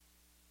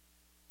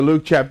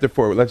Luke chapter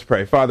 4, let's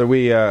pray. Father,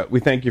 we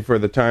thank you for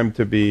the time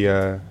to be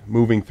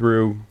moving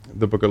through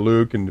the book of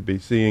Luke and to be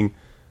seeing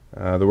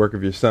the work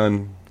of your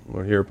Son,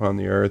 Lord, here upon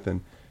the earth,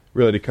 and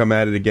really to come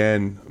at it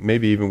again,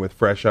 maybe even with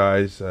fresh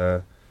eyes,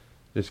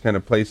 just kind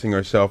of placing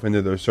ourselves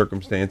into those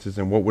circumstances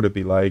and what would it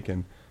be like,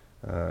 and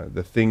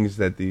the things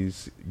that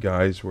these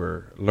guys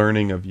were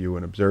learning of you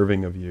and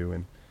observing of you,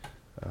 and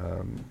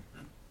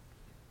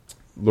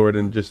Lord,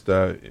 and just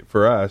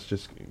for us,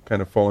 just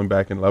kind of falling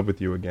back in love with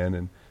you again,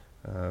 and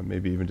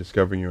maybe even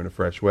discovering you in a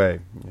fresh way.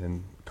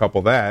 And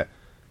couple that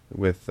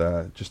with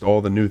just all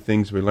the new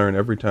things we learn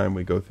every time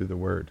we go through the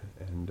Word,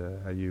 and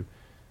how you're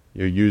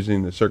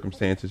using the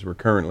circumstances we're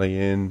currently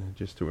in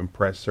just to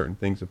impress certain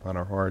things upon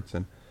our hearts.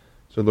 And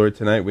so, Lord,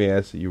 tonight we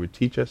ask that you would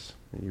teach us,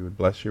 that you would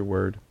bless your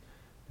Word,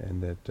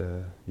 and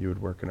that you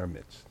would work in our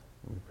midst.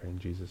 And we pray in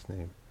Jesus'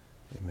 name.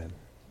 Amen.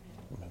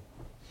 Amen.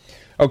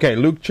 Okay,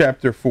 Luke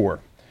chapter 4.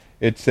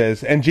 It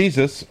says, "And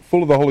Jesus,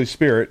 full of the Holy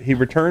Spirit, he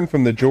returned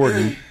from the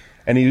Jordan,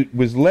 and he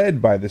was led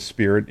by the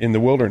Spirit in the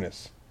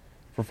wilderness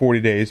for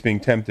 40 days, being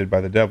tempted by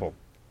the devil.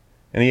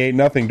 And he ate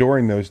nothing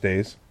during those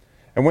days.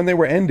 And when they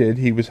were ended,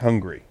 he was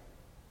hungry.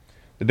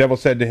 The devil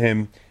said to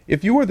him,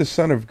 'If you are the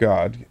Son of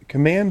God,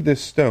 command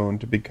this stone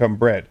to become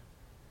bread.'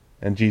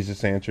 And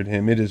Jesus answered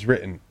him, 'It is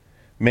written,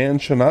 Man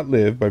shall not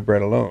live by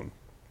bread alone.'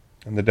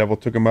 And the devil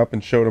took him up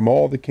and showed him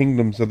all the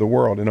kingdoms of the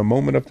world in a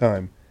moment of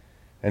time.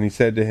 And he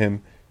said to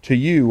him, 'To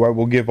you I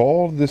will give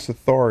all this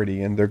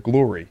authority and their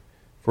glory,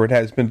 for it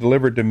has been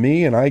delivered to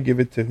me, and I give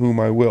it to whom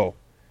I will.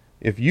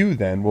 If you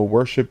then will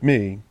worship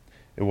me,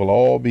 it will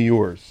all be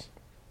yours.'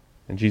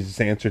 And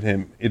Jesus answered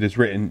him, 'It is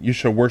written, You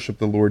shall worship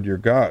the Lord your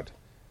God,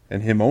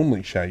 and him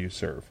only shall you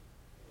serve.'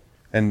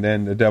 And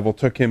then the devil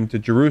took him to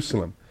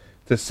Jerusalem,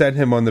 to set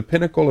him on the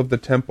pinnacle of the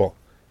temple,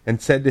 and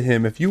said to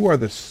him, 'If you are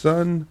the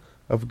Son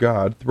of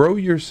God, throw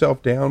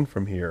yourself down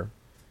from here.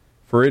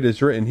 For it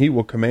is written, He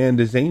will command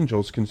His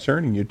angels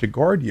concerning you to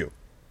guard you,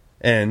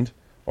 and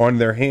on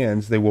their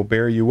hands they will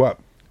bear you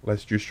up,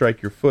 lest you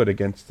strike your foot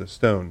against the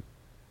stone.'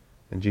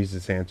 And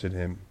Jesus answered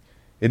him,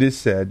 'It is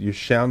said, You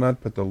shall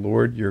not put the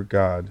Lord your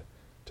God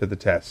to the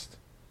test.'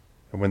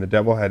 And when the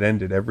devil had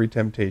ended every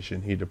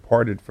temptation, he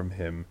departed from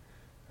him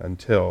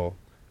until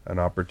an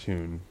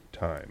opportune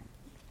time."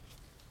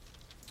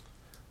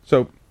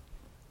 So,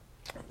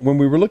 when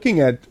we were looking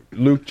at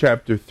Luke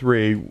chapter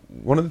 3,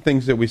 one of the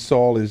things that we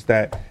saw is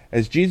that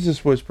as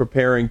Jesus was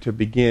preparing to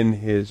begin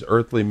his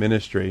earthly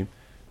ministry,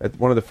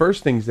 one of the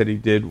first things that he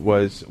did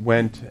was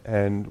went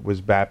and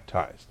was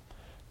baptized.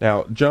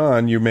 Now,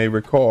 John, you may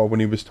recall, when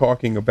he was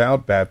talking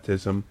about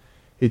baptism,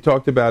 he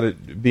talked about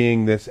it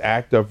being this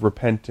act of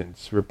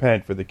repentance.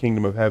 Repent, for the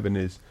kingdom of heaven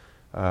is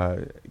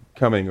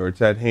coming, or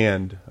it's at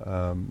hand,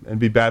 and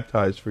be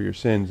baptized for your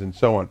sins, and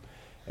so on.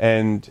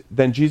 And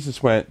then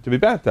Jesus went to be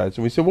baptized.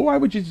 And we said, well, why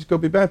would Jesus go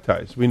be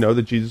baptized? We know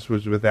that Jesus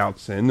was without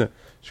sin. The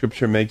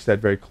Scripture makes that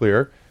very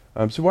clear.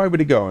 So why would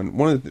he go? And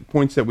one of the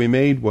points that we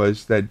made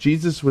was that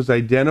Jesus was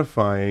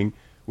identifying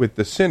with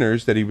the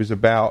sinners that he was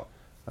about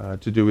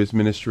to do his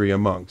ministry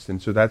amongst. And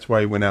so that's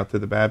why he went out to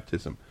the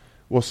baptism.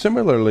 Well,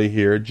 similarly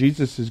here,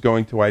 Jesus is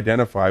going to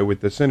identify with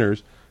the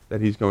sinners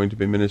that he's going to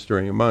be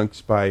ministering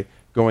amongst by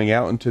going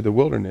out into the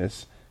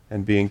wilderness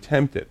and being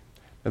tempted.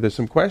 Now, there's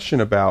some question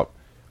about,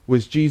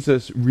 was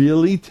Jesus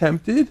really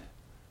tempted?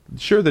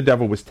 Sure, the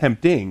devil was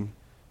tempting,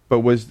 but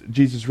was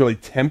Jesus really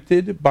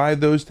tempted by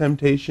those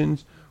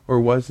temptations, or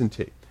wasn't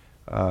he?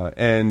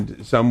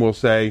 And some will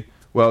say,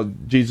 well,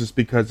 Jesus,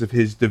 because of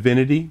his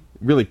divinity,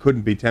 really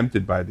couldn't be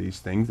tempted by these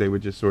things. They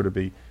would just sort of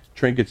be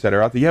trinkets that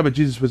are out there. Yeah, but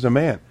Jesus was a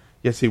man.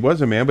 Yes, he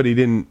was a man, but he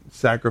didn't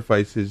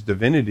sacrifice his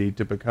divinity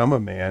to become a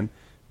man,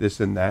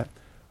 this and that.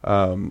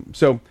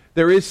 So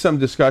there is some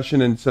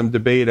discussion and some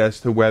debate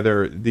as to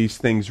whether these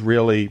things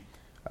really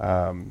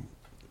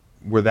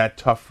were that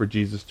tough for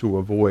Jesus to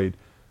avoid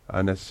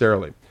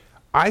necessarily.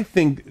 I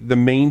think the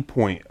main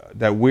point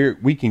that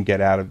we can get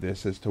out of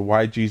this as to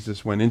why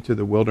Jesus went into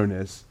the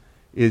wilderness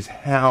is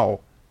how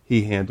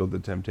he handled the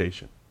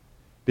temptation.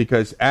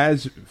 Because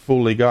as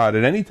fully God,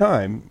 at any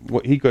time,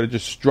 he could have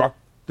just struck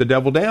the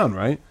devil down,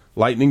 right?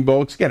 Lightning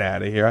bolts, get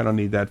out of here, I don't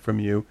need that from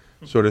you,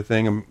 sort of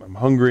thing. I'm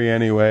hungry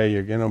anyway,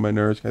 you're getting on my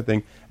nerves, kind of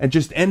thing. And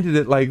just ended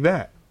it like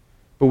that.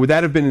 But would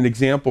that have been an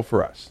example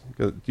for us?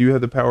 Do you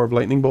have the power of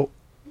lightning bolt?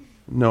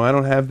 No, I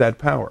don't have that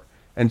power.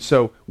 And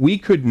so we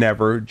could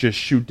never just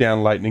shoot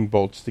down lightning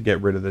bolts to get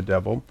rid of the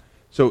devil.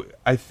 So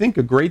I think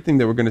a great thing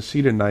that we're going to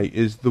see tonight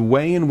is the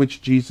way in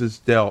which Jesus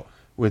dealt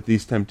with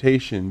these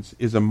temptations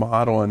is a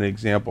model and an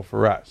example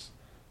for us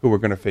who are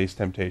going to face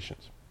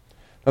temptations.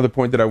 Another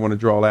point that I want to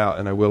draw out,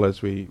 and I will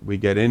as we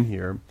get in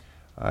here,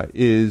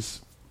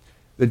 is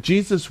that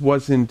Jesus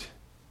wasn't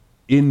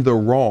in the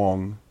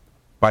wrong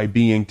by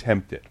being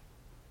tempted.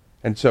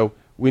 And so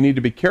we need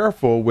to be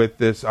careful with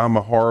this, I'm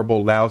a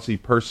horrible, lousy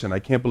person, I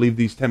can't believe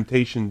these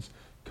temptations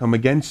come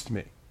against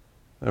me.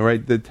 All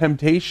right, the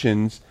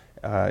temptations,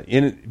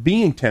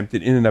 being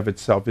tempted in and of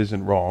itself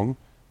isn't wrong.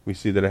 We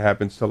see that it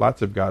happens to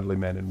lots of godly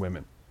men and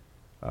women.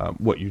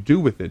 What you do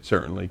with it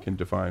certainly can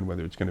define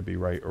whether it's going to be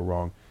right or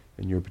wrong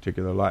in your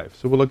particular life.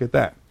 So we'll look at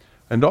that.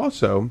 And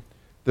also,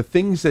 the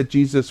things that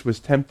Jesus was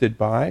tempted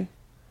by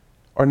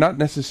are not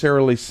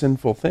necessarily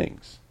sinful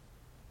things.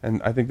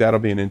 And I think that'll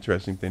be an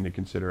interesting thing to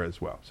consider as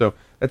well. So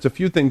that's a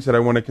few things that I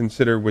want to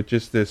consider with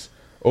just this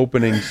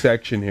opening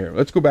section here.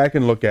 Let's go back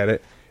and look at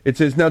it. It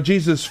says, "Now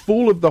Jesus,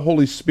 full of the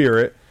Holy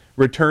Spirit,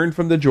 returned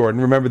from the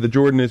Jordan." Remember, the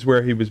Jordan is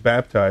where he was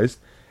baptized.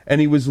 "And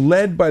he was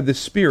led by the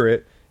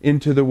Spirit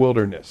into the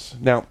wilderness."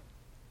 Now,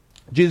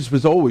 Jesus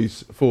was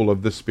always full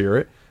of the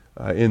Spirit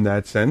in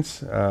that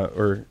sense,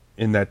 or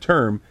in that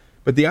term.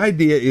 But the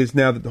idea is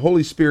now that the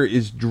Holy Spirit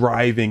is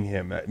driving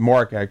him.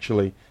 Mark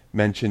actually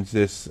mentions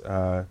this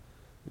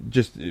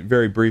just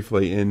very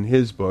briefly in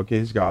his book,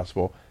 his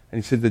gospel. And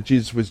he said that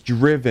Jesus was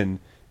driven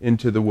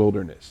into the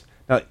wilderness.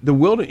 Now,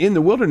 in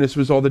the wilderness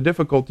was all the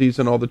difficulties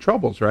and all the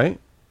troubles, right?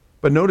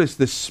 But notice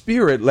the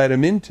Spirit led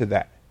him into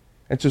that.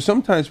 And so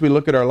sometimes we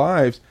look at our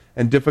lives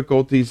and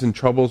difficulties and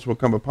troubles will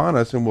come upon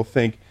us and we'll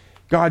think,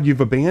 God,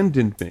 you've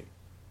abandoned me.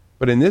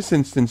 But in this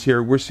instance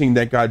here, we're seeing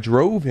that God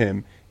drove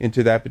him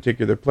into that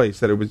particular place,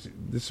 that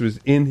this was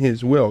in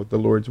his will, the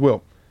Lord's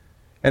will.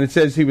 And it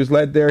says he was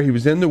led there, he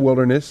was in the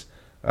wilderness.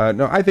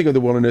 No, I think of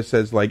the wilderness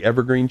as like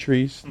evergreen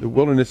trees. The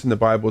wilderness in the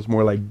Bible is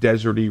more like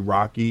deserty,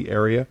 rocky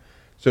area.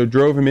 So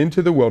drove him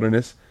into the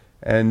wilderness,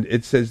 and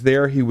it says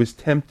there he was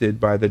tempted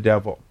by the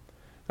devil.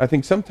 I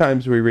think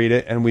sometimes we read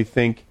it and we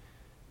think,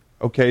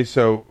 okay,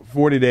 so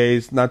 40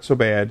 days, not so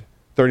bad.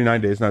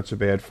 39 days, not so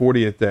bad.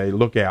 40th day,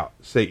 look out.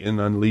 Satan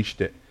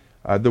unleashed it.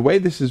 The way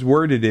this is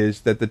worded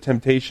is that the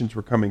temptations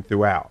were coming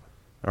throughout.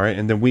 All right,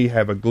 and then we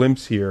have a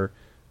glimpse here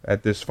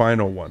at this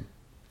final one.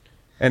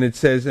 And it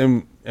says,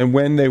 and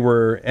when they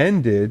were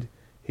ended,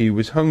 he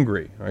was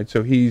hungry. All right,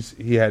 so he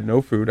had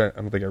no food. I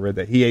don't think I read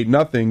that. He ate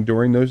nothing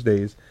during those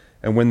days,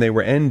 and when they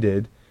were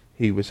ended,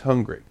 he was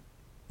hungry.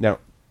 Now,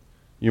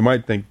 you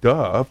might think,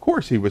 duh, of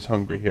course he was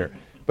hungry here.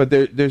 But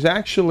there's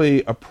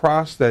actually a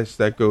process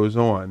that goes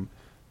on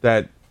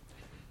that,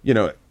 you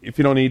know, if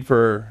you don't eat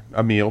for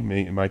a meal,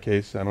 me in my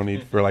case, I don't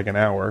eat for like an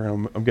hour.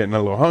 I'm getting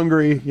a little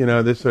hungry, you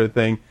know, this sort of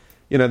thing.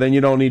 You know, then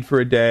you don't eat for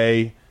a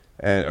day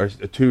or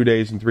 2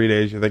 days and 3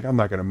 days. You think, I'm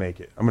not going to make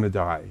it. I'm going to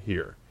die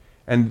here.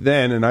 And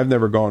then, and I've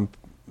never gone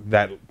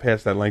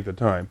past that length of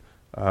time,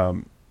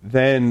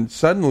 then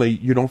suddenly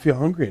you don't feel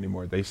hungry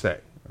anymore, they say.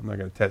 I'm not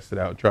going to test it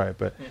out and try it,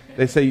 but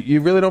they say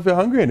you really don't feel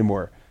hungry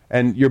anymore.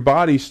 And your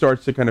body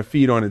starts to kind of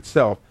feed on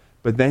itself.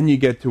 But then you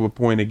get to a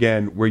point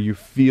again where you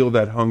feel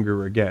that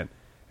hunger again.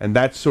 And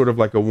that's sort of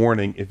like a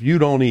warning. If you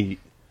don't eat,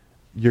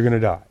 you're going to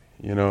die.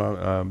 You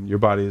know, your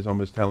body is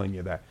almost telling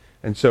you that.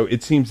 And so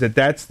it seems that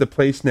that's the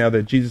place now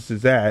that Jesus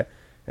is at.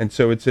 And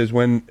so it says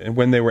when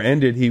they were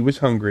ended, he was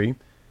hungry.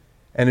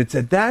 And it's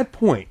at that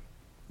point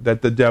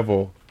that the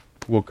devil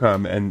will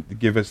come and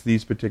give us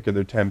these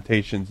particular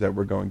temptations that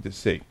we're going to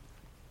see.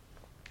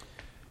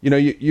 You know,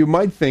 you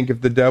might think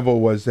if the devil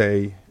was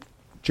a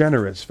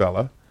generous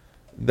fella,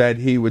 that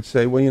he would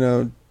say, well, you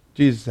know,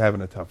 Jesus is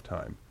having a tough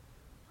time.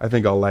 I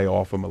think I'll lay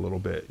off him a little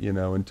bit, you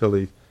know,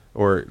 until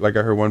or like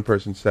I heard one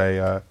person say,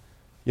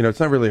 you know, it's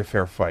not really a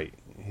fair fight.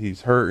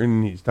 He's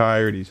hurting, he's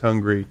tired, he's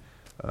hungry.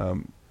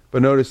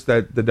 But notice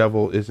that the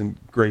devil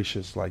isn't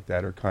gracious like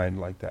that or kind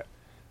like that,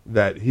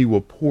 that he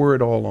will pour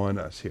it all on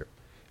us here.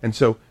 And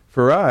so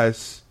for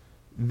us,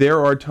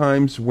 there are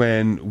times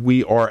when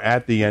we are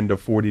at the end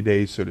of 40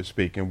 days, so to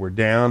speak, and we're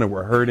down and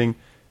we're hurting,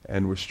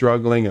 and we're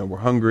struggling, and we're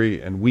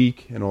hungry, and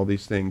weak, and all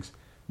these things.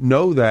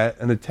 Know that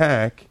an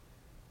attack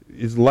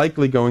is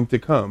likely going to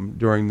come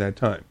during that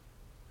time,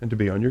 and to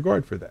be on your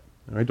guard for that.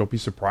 All right? Don't be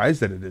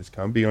surprised that it has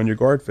come. Be on your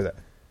guard for that.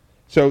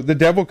 So the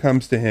devil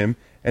comes to him,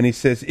 and he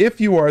says,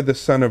 if you are the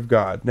Son of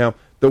God. Now,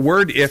 the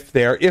word if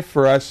there, if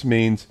for us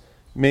means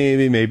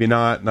maybe, maybe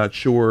not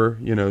sure.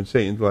 You know,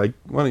 Satan's like,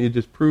 why don't you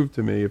just prove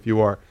to me if you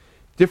are.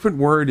 Different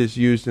word is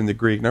used in the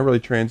Greek, not really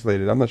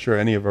translated. I'm not sure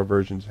any of our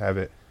versions have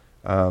it.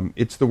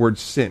 It's the word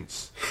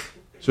since.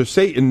 So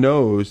Satan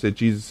knows that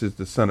Jesus is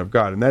the Son of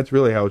God, and that's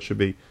really how it should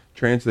be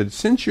translated.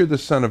 Since you're the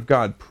Son of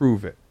God,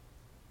 prove it.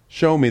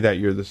 Show me that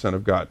you're the Son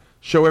of God.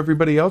 Show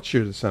everybody else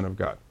you're the Son of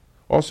God.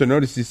 Also,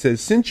 notice he says,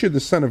 since you're the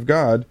Son of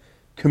God,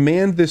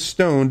 command this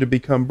stone to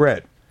become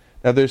bread.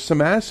 Now, there's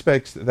some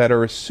aspects that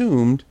are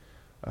assumed,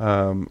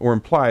 or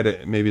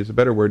implied, maybe is a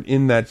better word,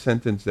 in that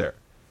sentence there.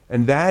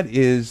 And that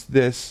is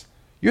this,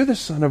 you're the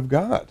Son of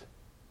God.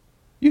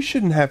 You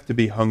shouldn't have to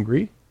be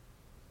hungry.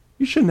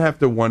 You shouldn't have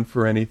to want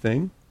for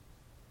anything.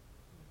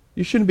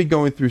 You shouldn't be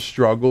going through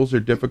struggles or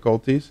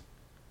difficulties.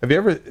 Have you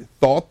ever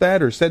thought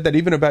that or said that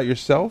even about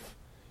yourself?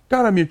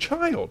 God, I'm your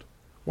child.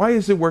 Why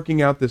is it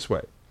working out this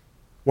way?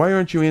 Why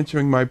aren't you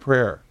answering my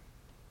prayer?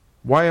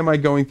 Why am I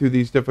going through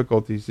these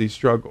difficulties, these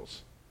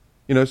struggles?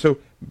 You know, so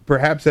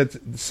perhaps that's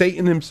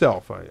Satan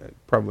himself.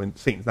 Probably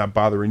Satan's not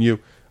bothering you.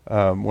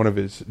 One of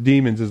his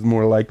demons is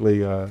more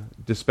likely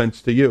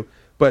dispensed to you.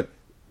 But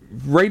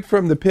right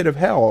from the pit of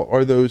hell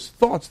are those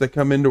thoughts that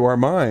come into our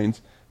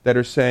minds that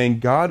are saying,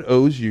 God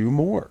owes you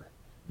more.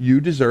 You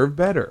deserve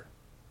better.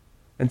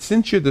 And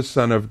since you're the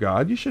Son of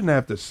God, you shouldn't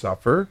have to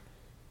suffer.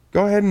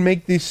 Go ahead and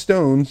make these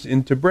stones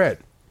into bread.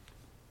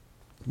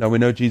 Now we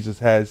know Jesus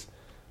has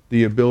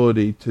the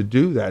ability to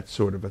do that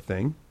sort of a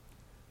thing.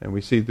 And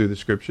we see through the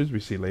scriptures, we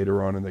see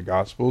later on in the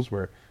Gospels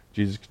where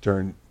Jesus could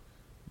turn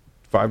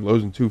 5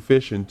 loaves and 2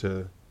 fish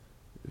to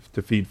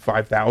feed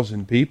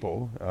 5,000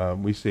 people.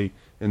 We see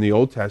in the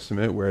Old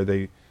Testament where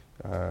the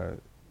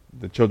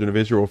children of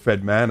Israel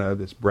fed manna,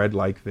 this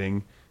bread-like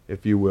thing,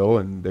 if you will,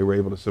 and they were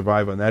able to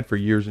survive on that for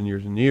years and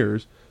years and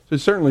years. So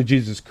certainly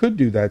Jesus could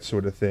do that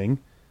sort of thing.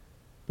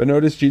 But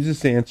notice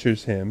Jesus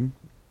answers him.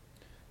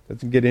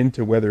 Doesn't get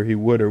into whether he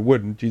would or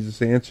wouldn't.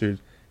 Jesus answered,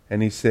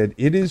 and he said,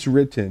 "It is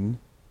written,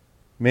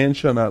 man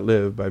shall not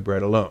live by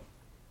bread alone."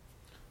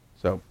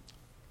 So,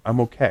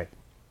 I'm okay,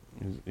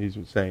 he's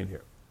saying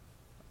here.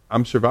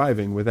 I'm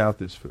surviving without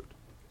this food.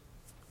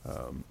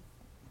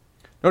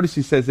 Notice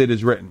he says, "It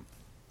is written."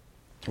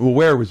 Well,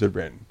 where was it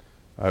written?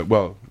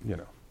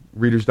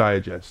 Reader's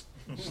Digest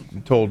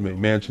told me,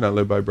 man shall not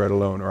live by bread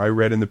alone. Or I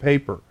read in the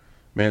paper,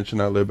 man shall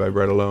not live by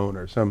bread alone.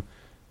 Or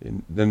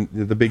then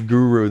the big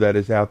guru that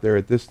is out there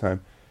at this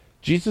time.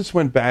 Jesus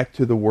went back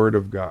to the Word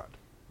of God.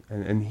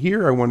 And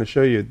here I want to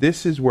show you,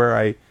 this is where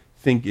I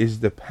think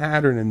is the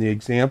pattern and the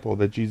example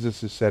that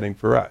Jesus is setting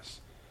for us.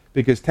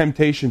 Because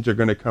temptations are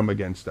going to come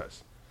against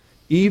us.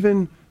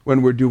 Even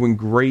when we're doing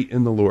great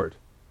in the Lord,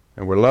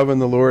 and we're loving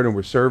the Lord, and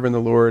we're serving the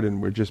Lord,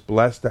 and we're just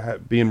blessed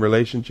to be in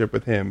relationship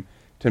with Him,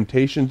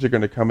 temptations are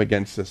going to come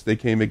against us. They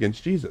came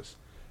against Jesus.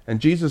 And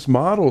Jesus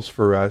models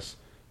for us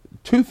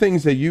 2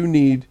 things that you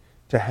need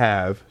to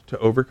have to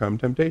overcome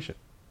temptation.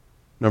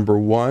 Number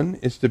 1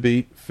 is to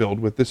be filled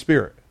with the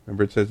Spirit.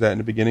 Remember it says that in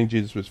the beginning,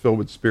 Jesus was filled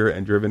with the Spirit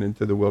and driven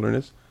into the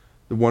wilderness.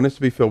 The one is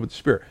to be filled with the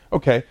Spirit.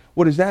 Okay,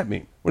 what does that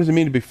mean? What does it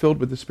mean to be filled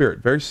with the Spirit?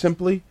 Very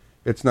simply,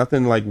 it's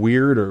nothing like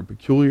weird or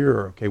peculiar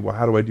or, okay, well,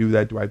 how do I do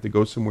that? Do I have to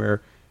go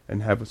somewhere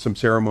and have some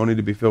ceremony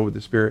to be filled with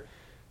the Spirit?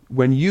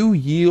 When you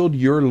yield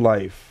your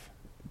life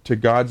to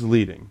God's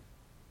leading,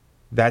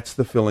 that's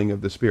the filling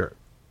of the Spirit.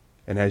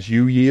 And as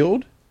you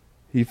yield,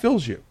 He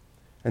fills you.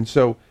 And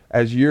so,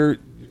 as you're,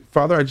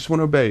 Father, I just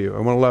want to obey you. I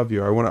want to love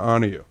you. I want to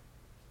honor you.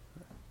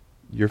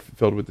 You're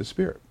filled with the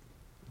Spirit.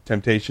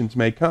 Temptations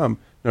may come.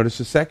 Notice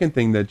the second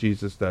thing that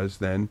Jesus does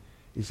then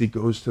is He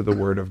goes to the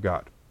Word of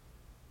God.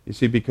 You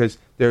see, because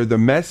they're the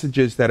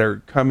messages that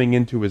are coming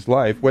into his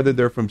life, whether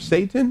they're from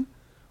Satan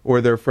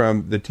or they're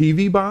from the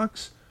TV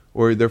box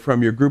or they're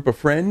from your group of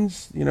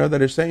friends,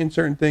 that are saying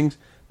certain things.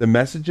 The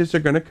messages are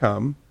going to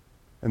come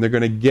and they're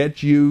going to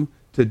get you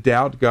to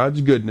doubt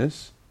God's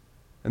goodness,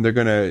 and they're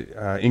going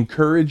to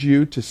encourage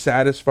you to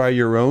satisfy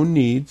your own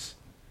needs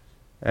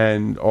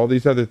and all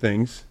these other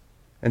things.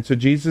 And so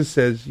Jesus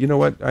says, you know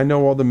what? I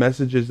know all the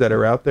messages that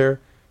are out there,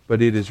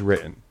 but it is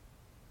written,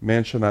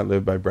 man shall not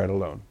live by bread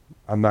alone.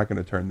 I'm not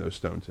going to turn those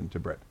stones into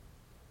bread.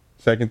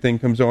 Second thing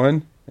comes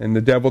on, and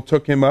the devil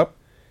took him up,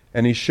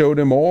 and he showed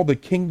him all the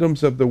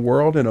kingdoms of the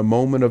world in a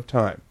moment of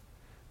time.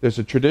 There's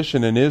a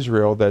tradition in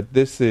Israel that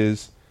this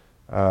is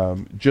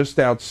just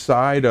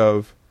outside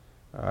of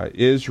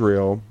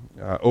Israel,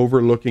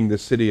 overlooking the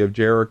city of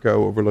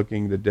Jericho,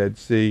 overlooking the Dead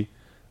Sea,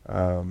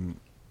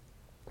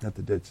 not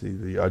the Dead Sea,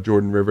 the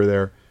Jordan River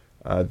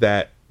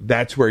there.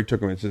 That's where he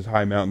took him. It's this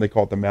high mountain. They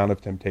call it the Mount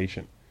of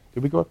Temptation.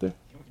 Did we go up there?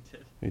 Yeah, we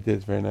did. We did.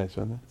 It's very nice,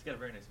 wasn't it? It's got a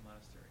very nice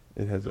monastery.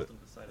 It has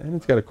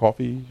it's got a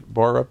coffee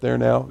bar up there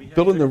now,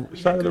 built on the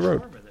side of the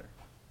road. There.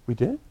 We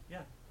did?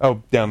 Yeah.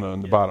 Oh, down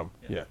on the bottom.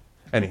 Yeah.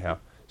 Anyhow.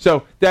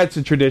 So that's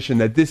a tradition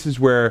that this is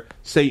where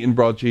Satan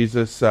brought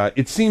Jesus.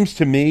 It seems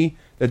to me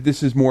that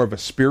this is more of a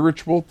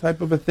spiritual type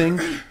of a thing,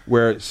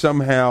 where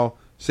somehow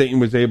Satan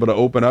was able to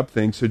open up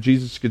things so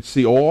Jesus could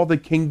see all the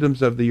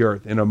kingdoms of the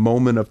earth in a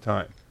moment of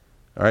time.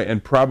 All right,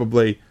 and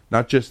probably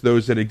not just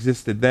those that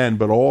existed then,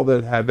 but all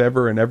that have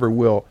ever and ever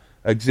will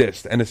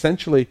exist. And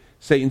essentially,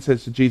 Satan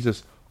says to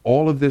Jesus,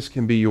 all of this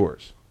can be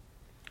yours.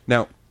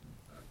 Now,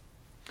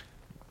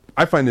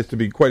 I find this to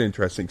be quite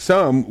interesting.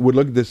 Some would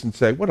look at this and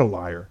say, what a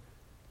liar.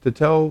 To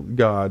tell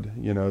God,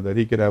 that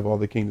he could have all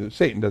the kingdoms.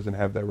 Satan doesn't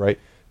have that right.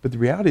 But the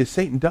reality is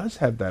Satan does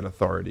have that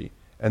authority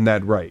and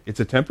that right. It's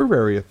a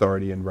temporary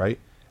authority and right.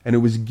 And it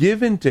was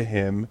given to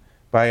him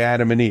by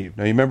Adam and Eve.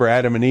 Now, you remember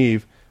Adam and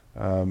Eve,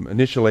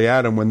 initially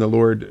Adam, when the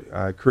Lord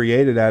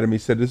created Adam, he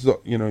said, this is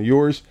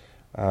yours.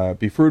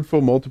 Be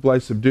fruitful, multiply,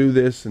 subdue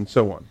this, and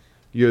so on.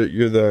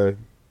 You're the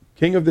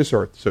king of this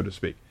earth, so to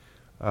speak.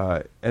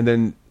 And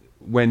then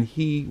when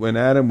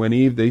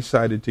Eve, they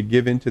decided to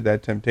give into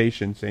that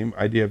temptation, same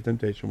idea of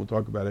temptation, we'll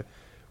talk about it.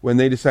 When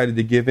they decided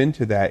to give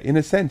into that, in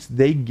a sense,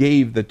 they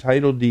gave the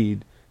title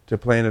deed to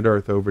planet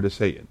Earth over to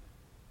Satan.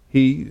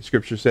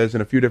 Scripture says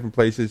in a few different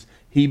places,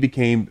 he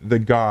became the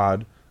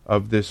God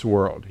of this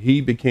world.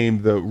 He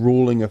became the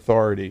ruling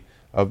authority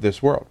of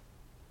this world.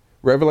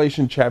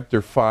 Revelation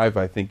chapter 5,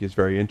 I think, is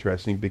very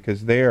interesting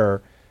because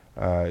there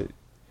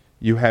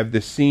you have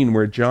this scene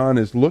where John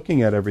is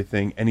looking at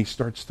everything and he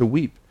starts to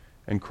weep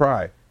and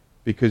cry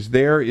because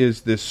there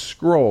is this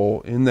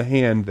scroll in the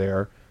hand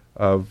there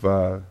of,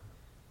 I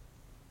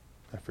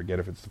forget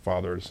if it's the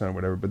Father or the Son or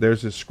whatever, but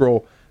there's this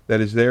scroll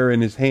that is there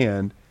in his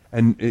hand,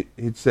 and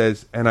it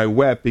says, and I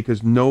wept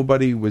because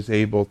nobody was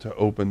able to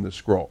open the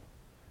scroll.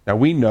 Now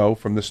we know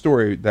from the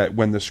story that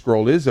when the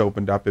scroll is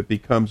opened up, it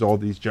becomes all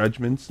these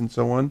judgments and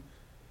so on.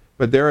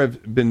 But there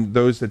have been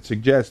those that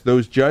suggest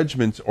those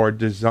judgments are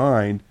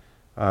designed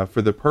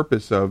for the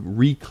purpose of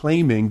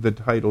reclaiming the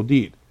title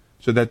deed.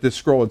 So that this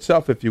scroll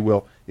itself, if you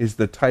will, is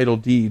the title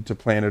deed to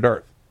planet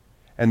Earth.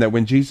 And that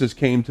when Jesus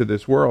came to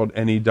this world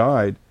and he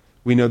died,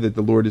 we know that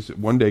the Lord is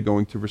one day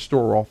going to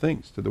restore all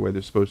things to the way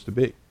they're supposed to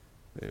be.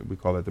 We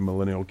call that the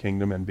millennial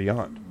kingdom and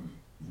beyond.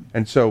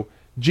 And so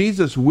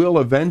Jesus will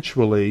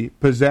eventually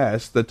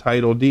possess the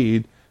title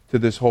deed to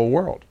this whole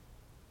world.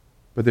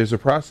 But there's a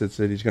process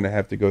that he's going to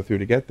have to go through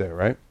to get there,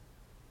 right?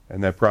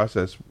 And that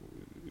process,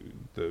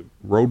 the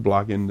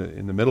roadblock in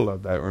the middle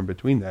of that, or in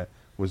between that,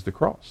 was the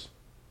cross.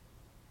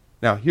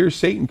 Now, here's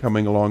Satan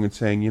coming along and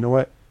saying, you know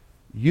what?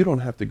 You don't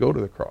have to go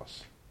to the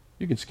cross.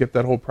 You can skip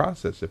that whole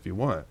process if you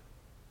want.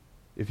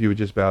 If you would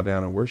just bow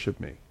down and worship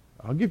me,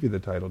 I'll give you the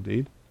title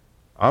deed.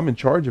 I'm in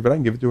charge of it. I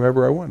can give it to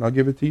whoever I want. I'll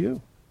give it to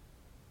you.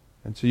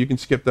 And so you can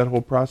skip that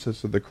whole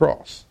process of the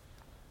cross.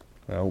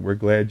 Well, we're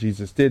glad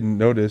Jesus didn't.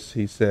 Notice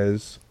he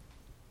says,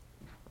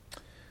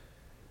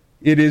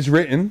 it is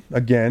written,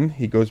 again,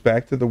 he goes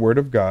back to the Word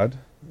of God.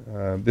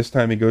 This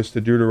time he goes to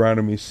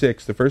Deuteronomy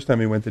 6. The first time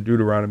he went to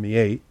Deuteronomy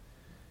 8.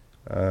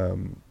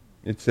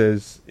 It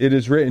says, it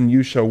is written,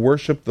 you shall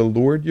worship the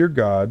Lord your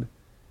God,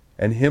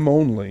 and him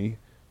only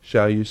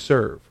shall you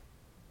serve.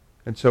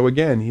 And so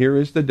again, here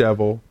is the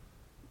devil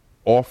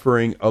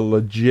offering a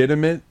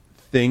legitimate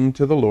thing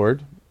to the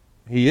Lord.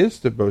 He is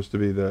supposed to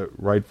be the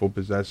rightful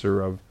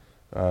possessor of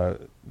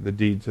the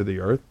deed to the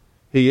earth.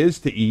 He is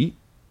to eat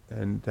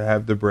and to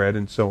have the bread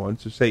and so on.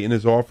 So Satan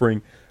is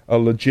offering a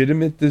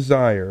legitimate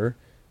desire.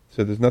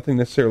 So there's nothing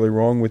necessarily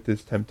wrong with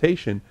this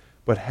temptation,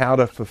 but how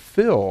to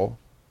fulfill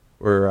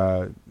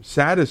or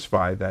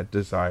satisfy that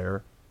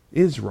desire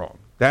is wrong.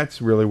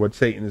 That's really what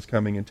Satan is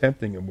coming and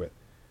tempting him with.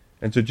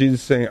 And so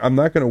Jesus is saying, I'm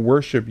not going to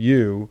worship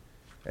you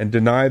and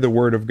deny the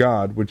word of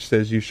God, which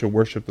says you shall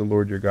worship the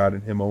Lord your God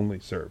and him only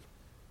serve.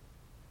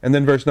 And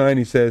then verse 9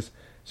 he says,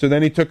 so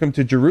then he took him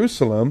to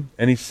Jerusalem,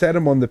 and he set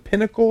him on the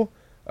pinnacle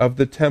of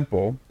the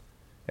temple,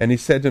 and he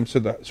said to him,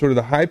 so sort of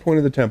the high point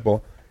of the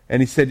temple,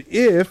 and he said,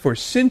 if, or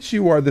since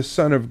you are the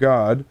Son of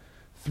God,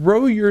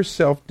 throw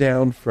yourself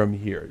down from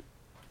here.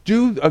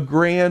 Do a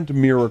grand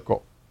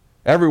miracle.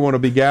 Everyone will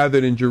be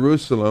gathered in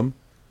Jerusalem.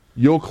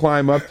 You'll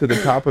climb up to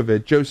the top of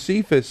it.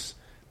 Josephus,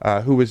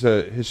 who was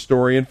a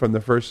historian from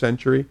the first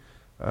century,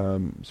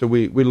 so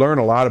we learn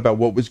a lot about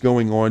what was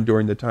going on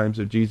during the times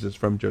of Jesus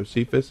from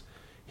Josephus.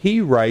 He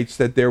writes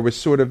that there was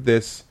sort of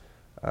this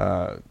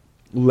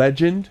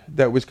legend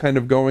that was kind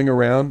of going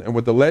around, and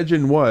what the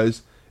legend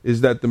was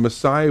is that the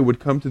Messiah would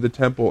come to the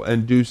temple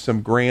and do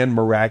some grand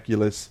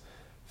miraculous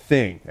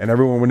thing, and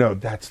everyone would know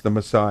that's the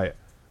Messiah.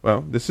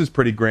 Well, this is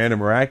pretty grand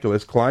and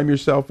miraculous. Climb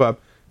yourself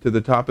up to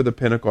the top of the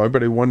pinnacle.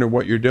 Everybody wonder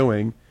what you're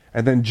doing,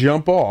 and then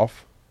jump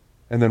off,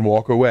 and then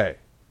walk away.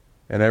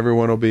 And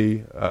everyone will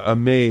be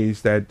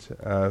amazed at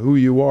who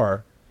you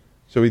are.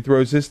 So he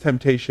throws this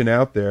temptation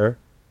out there,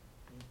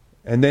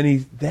 and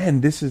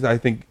then this is, I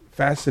think,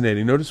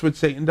 fascinating. Notice what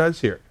Satan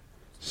does here.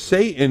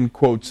 Satan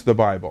quotes the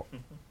Bible,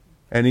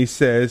 and he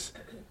says,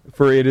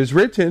 for it is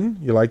written,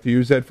 you like to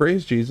use that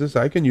phrase, Jesus,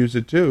 I can use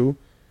it too,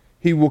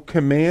 he will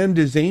command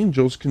his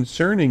angels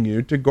concerning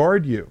you to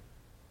guard you.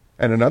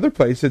 And another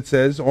place it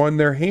says, on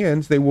their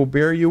hands they will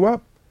bear you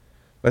up,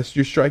 lest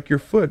you strike your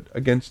foot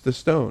against the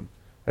stone.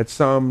 That's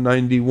Psalm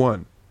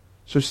 91.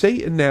 So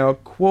Satan now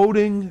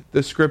quoting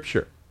the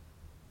scripture.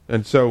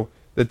 And so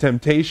the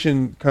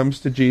temptation comes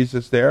to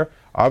Jesus there.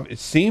 It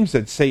seems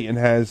that Satan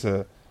has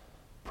a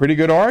pretty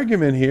good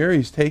argument here.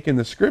 He's taken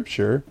the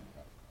scripture.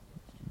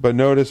 But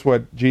notice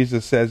what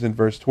Jesus says in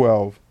verse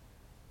 12.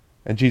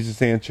 And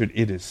Jesus answered,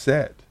 it is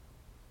said,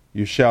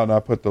 you shall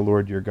not put the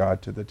Lord your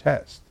God to the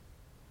test.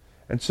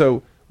 And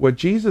so what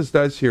Jesus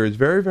does here is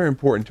very, very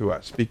important to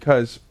us,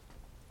 because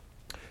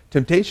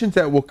temptations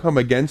that will come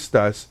against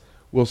us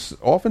will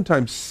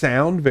oftentimes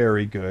sound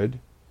very good,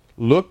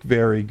 look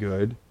very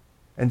good,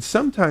 and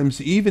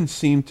sometimes even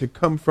seem to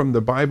come from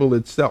the Bible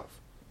itself.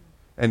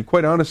 And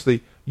quite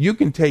honestly, you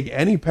can take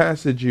any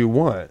passage you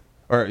want,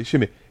 or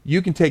excuse me,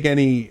 you can take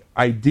any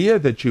idea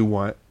that you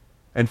want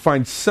and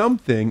find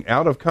something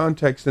out of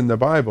context in the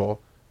Bible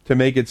to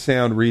make it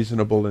sound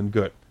reasonable and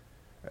good.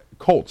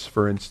 Cults,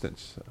 for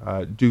instance,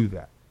 do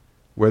that,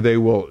 where they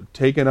will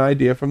take an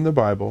idea from the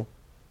Bible,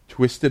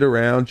 twist it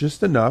around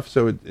just enough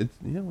so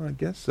I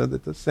guess so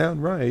that does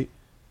sound right,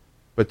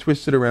 but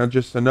twist it around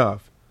just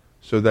enough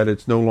so that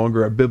it's no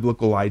longer a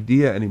biblical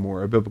idea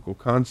anymore, a biblical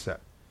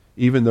concept,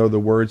 even though the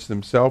words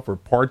themselves or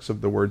parts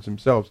of the words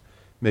themselves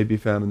may be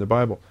found in the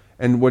Bible.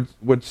 And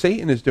what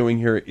Satan is doing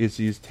here is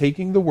he's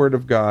taking the Word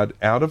of God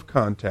out of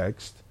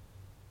context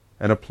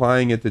and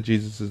applying it to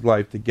Jesus'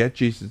 life to get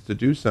Jesus to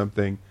do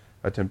something,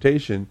 a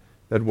temptation,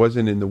 that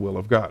wasn't in the will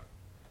of God.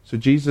 So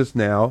Jesus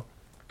now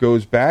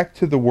goes back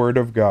to the Word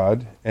of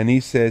God, and he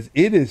says,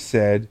 it is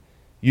said,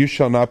 you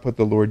shall not put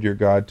the Lord your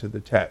God to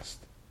the test.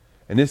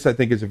 And this, I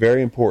think, is a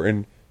very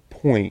important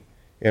point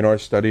in our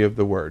study of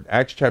the Word.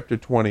 Acts chapter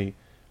 20,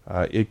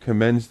 it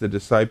commends the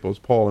disciples,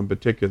 Paul in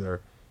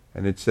particular,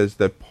 and it says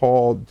that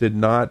Paul did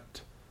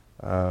not,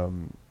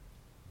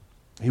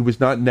 he was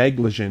not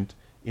negligent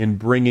in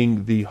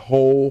bringing the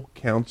whole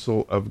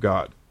counsel of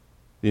God,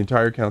 the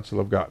entire counsel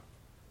of God.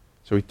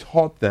 So he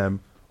taught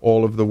them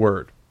all of the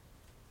Word.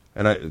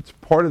 And it's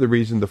part of the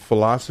reason the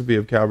philosophy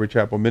of Calvary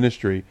Chapel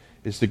Ministry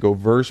is to go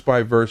verse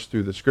by verse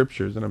through the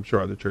Scriptures, and I'm sure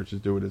other churches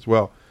do it as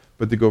well,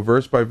 but to go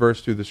verse by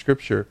verse through the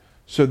Scripture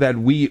so that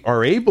we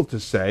are able to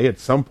say, at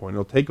some point,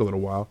 it'll take a little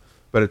while,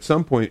 but at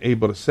some point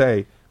able to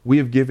say, we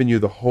have given you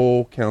the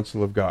whole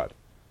counsel of God.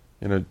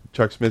 You know,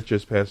 Chuck Smith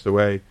just passed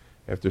away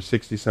after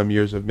 60-some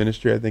years of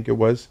ministry, I think it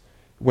was.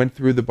 Went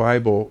through the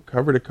Bible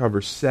cover to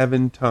cover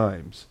 7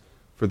 times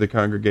for the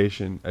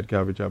congregation at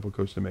Calvary Chapel,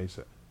 Costa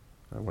Mesa.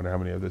 I wonder how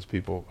many of those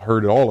people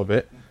heard all of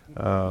it.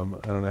 I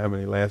don't know how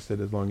many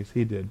lasted as long as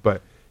he did.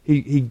 But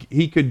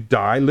he could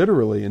die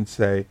literally and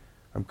say,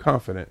 I'm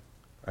confident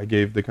I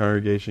gave the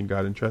congregation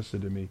God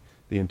entrusted to me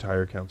the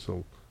entire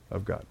counsel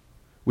of God.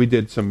 We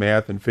did some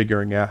math and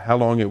figuring out how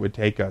long it would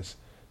take us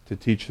to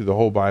teach through the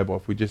whole Bible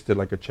if we just did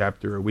like a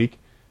chapter a week.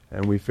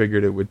 And we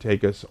figured it would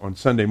take us on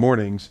Sunday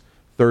mornings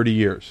 30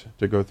 years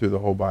to go through the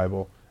whole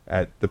Bible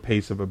at the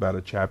pace of about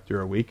a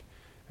chapter a week.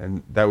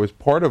 And that was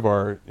part of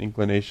our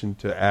inclination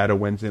to add a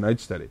Wednesday night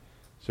study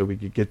so we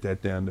could get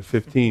that down to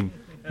 15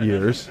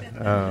 years.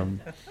 I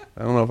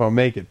don't know if I'll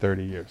make it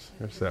 30 years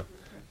or so.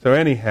 So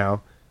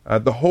anyhow,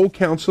 the whole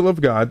counsel of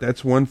God,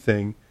 that's one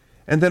thing.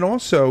 And then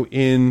also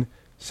in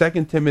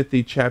 2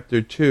 Timothy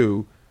chapter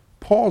 2,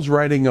 Paul's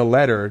writing a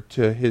letter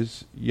to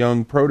his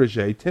young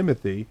protege,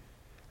 Timothy,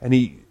 and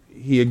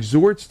he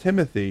exhorts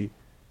Timothy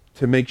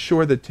to make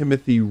sure that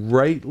Timothy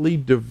rightly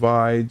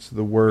divides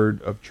the word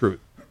of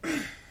truth.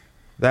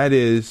 That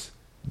is,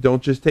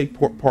 don't just take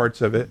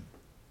parts of it.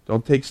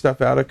 Don't take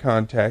stuff out of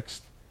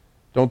context.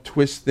 Don't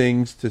twist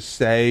things to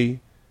say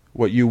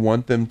what you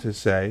want them to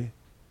say.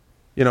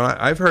 You know,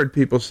 I've heard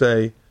people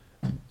say,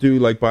 do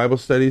like Bible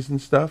studies and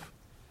stuff,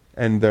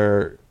 and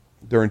their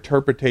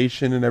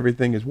interpretation and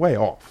everything is way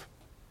off.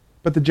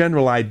 But the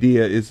general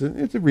idea is,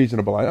 it's a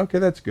reasonable idea. Okay,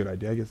 that's a good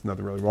idea. I guess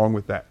nothing really wrong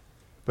with that.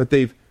 But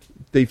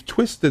they've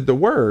twisted the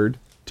word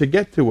to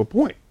get to a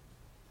point.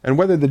 And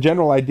whether the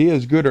general idea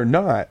is good or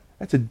not,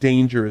 that's a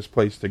dangerous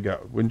place to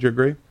go. Wouldn't you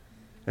agree?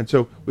 And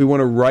so we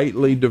want to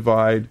rightly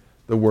divide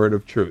the word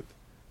of truth,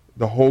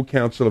 the whole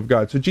counsel of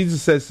God. So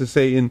Jesus says to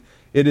Satan,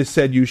 it is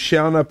said, you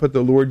shall not put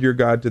the Lord your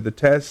God to the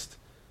test.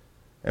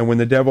 And when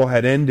the devil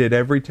had ended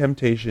every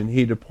temptation,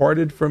 he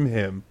departed from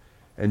him,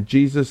 and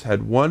Jesus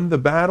had won the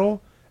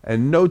battle,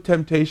 and no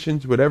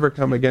temptations would ever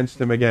come against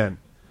him again.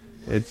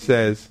 It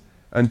says,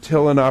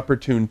 until an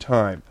opportune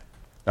time.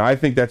 Now, I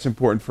think that's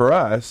important for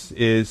us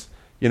is,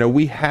 you know,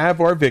 we have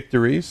our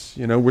victories.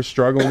 You know, we're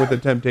struggling with a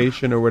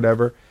temptation or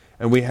whatever,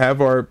 and we have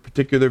our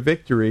particular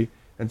victory.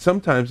 And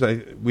sometimes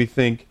we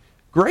think,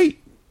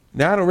 great,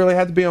 now I don't really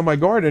have to be on my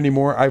guard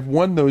anymore. I've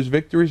won those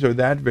victories or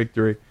that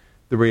victory.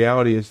 The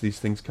reality is these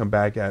things come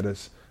back at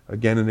us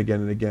again and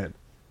again and again.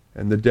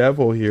 And the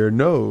devil here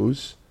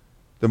knows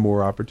the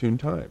more opportune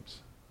times.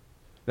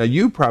 Now,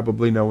 you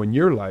probably know in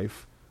your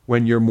life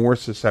when you're more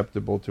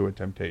susceptible to a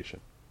temptation.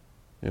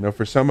 You know,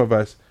 for some of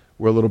us,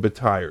 we're a little bit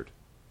tired.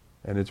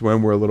 And it's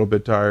when we're a little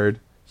bit tired.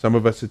 Some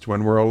of us, it's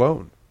when we're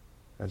alone,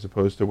 as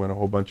opposed to when a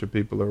whole bunch of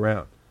people are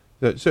around.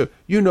 So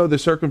you know the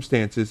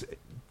circumstances.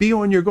 Be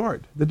on your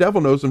guard. The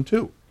devil knows them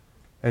too.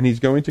 And he's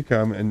going to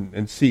come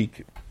and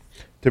seek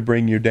to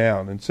bring you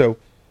down. And so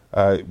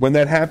when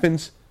that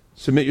happens,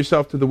 submit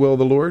yourself to the will of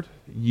the Lord.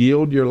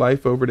 Yield your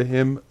life over to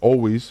him.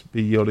 Always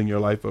be yielding your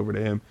life over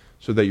to him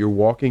so that you're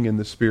walking in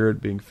the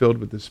Spirit, being filled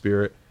with the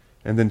Spirit.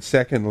 And then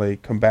secondly,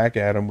 come back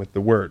at him with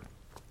the Word,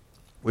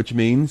 which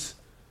means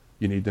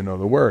you need to know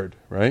the Word,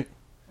 right?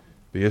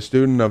 Be a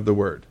student of the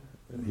Word.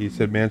 He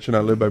said, man shall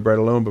not live by bread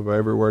alone, but by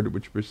every word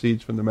which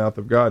proceeds from the mouth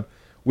of God.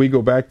 We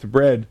go back to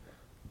bread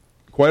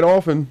quite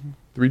often,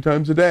 3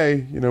 times a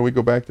day. You know, we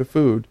go back to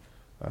food.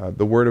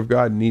 The Word of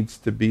God needs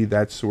to be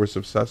that source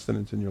of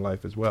sustenance in your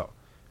life as well.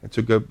 And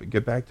so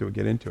get back to it,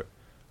 get into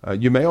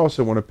it. You may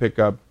also want to pick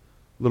up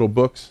little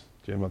books,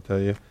 Jim, I'll tell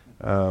you,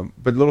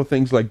 but little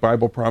things like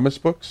Bible promise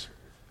books,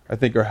 I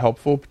think are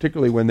helpful,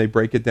 particularly when they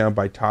break it down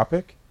by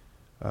topic.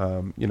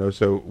 You know,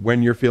 so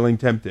when you're feeling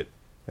tempted,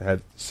 it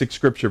had 6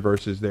 scripture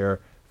verses there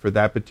for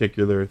that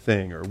particular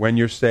thing. Or when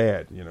you're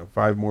sad, you know,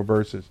 5 more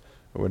verses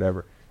or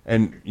whatever.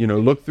 And, you know,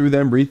 look through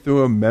them, read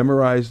through them,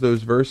 memorize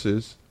those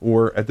verses,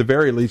 or at the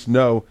very least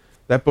know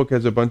that book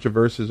has a bunch of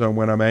verses on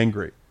when I'm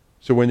angry.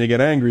 So when you get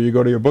angry, you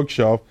go to your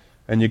bookshelf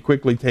and you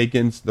quickly take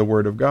in the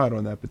Word of God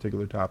on that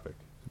particular topic.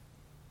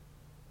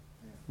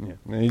 Yeah,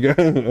 there you go.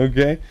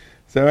 Okay.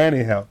 So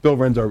anyhow, Bill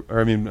runs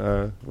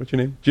what's your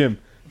name? Jim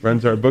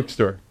runs our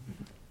bookstore.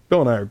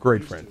 Bill and I are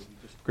great friends.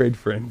 Great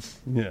friends.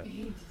 Yeah.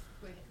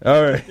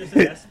 All right. There's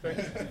an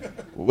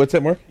aspect. What's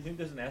that, Mark? You think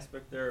there's an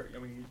aspect there? I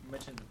mean, you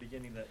mentioned at the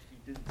beginning that he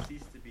didn't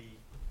cease to be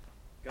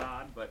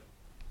God, but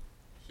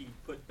he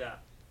put that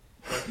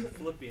like in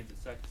Philippians. It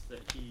says that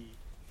he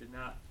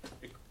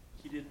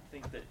didn't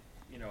think that,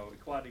 you know,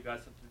 equality of God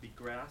is something to be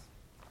grasped,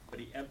 but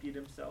he emptied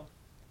himself.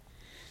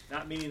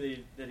 Not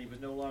meaning that he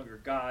was no longer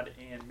God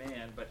and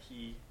man, but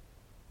he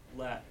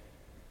let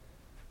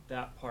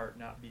that part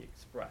not be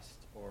expressed,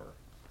 or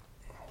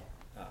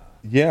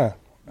yeah.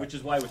 Which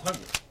is why he was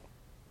hungry.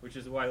 Which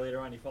is why later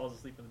on he falls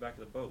asleep in the back of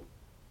the boat.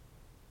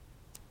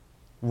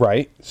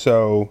 Right.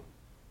 So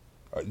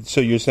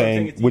you're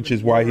saying, which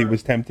is why he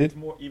was tempted?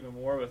 It's even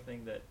more of a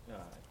thing that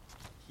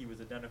he was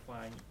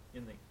identifying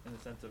in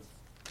the sense of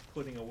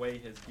putting away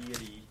his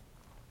deity,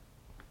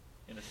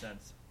 in a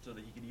sense, so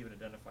that he could even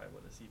identify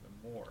with us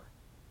even more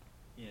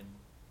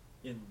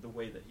in the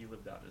way that he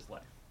lived out his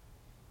life.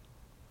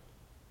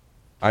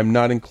 I'm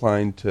not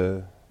inclined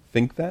to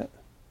think that,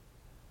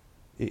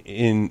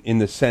 in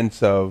the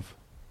sense of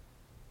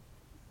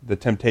the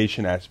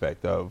temptation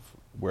aspect of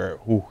where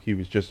he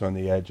was just on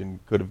the edge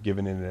and could have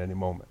given in at any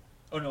moment.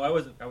 Oh no, I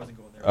wasn't going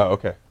there. Oh,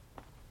 okay.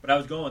 But I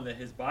was going that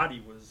his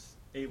body was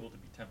able to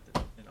be tempted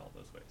in all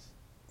those ways.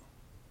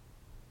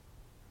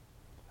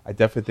 I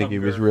definitely think he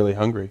was really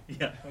hungry.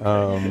 Yeah.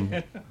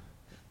 Okay.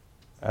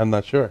 I'm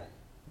not sure.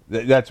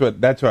 That's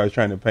what I was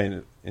trying to paint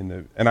it in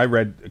the. And I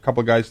read a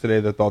couple of guys today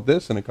that thought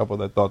this and a couple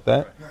that thought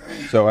that.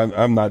 Right. So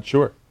I'm not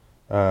sure.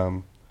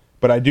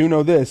 But I do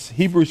know this.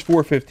 Hebrews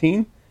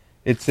 4:15.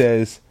 It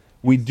says,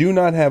 "We do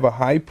not have a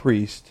high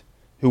priest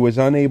who was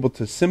unable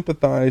to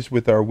sympathize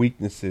with our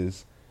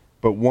weaknesses,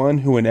 but one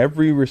who in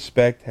every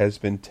respect has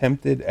been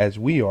tempted as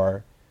we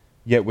are,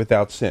 yet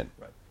without sin."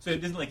 Right. So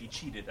it isn't like he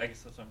cheated. I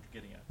guess that's what I'm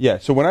getting at. Yeah.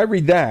 So when I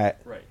read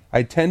that, right,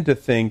 I tend to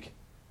think,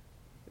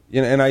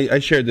 and I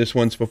shared this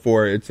once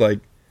before. It's like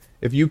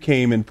if you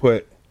came and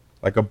put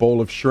like a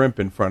bowl of shrimp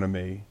in front of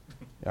me.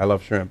 I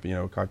love shrimp,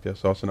 cocktail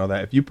sauce and all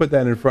that. If you put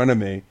that in front of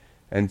me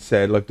and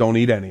said, "Look, don't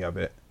eat any of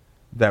it,"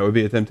 that would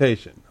be a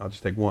temptation. I'll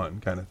just take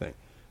one, kind of thing.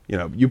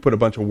 You put a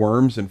bunch of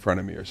worms in front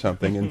of me or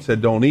something and said,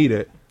 "Don't eat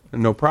it,"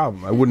 no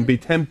problem. I wouldn't be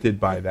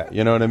tempted by that.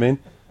 You know what I mean?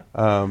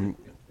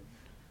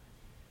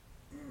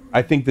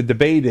 I think the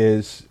debate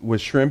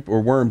was shrimp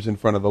or worms in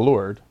front of the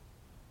Lord?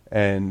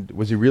 And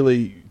was he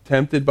really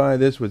tempted by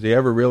this? Was he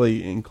ever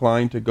really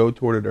inclined to go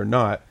toward it or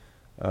not?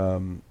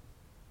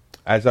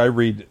 As I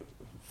read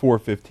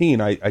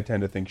 4:15, I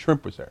tend to think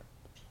shrimp was there.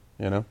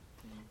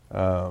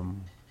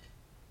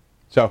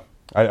 So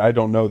I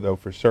don't know though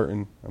for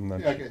certain. I'm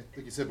not. Yeah, like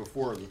you said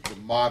before, the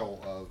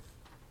model of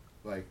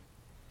like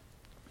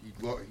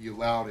he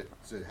allowed it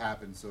to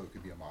happen so it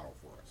could be a model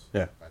for us.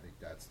 Yeah, I think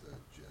that's the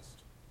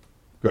gist.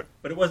 Good.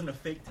 But it wasn't a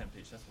fake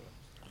temptation. That's what.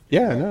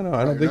 Yeah, no,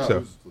 I don't think so. It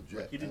was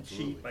legit. He didn't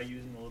cheat by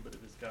using a little bit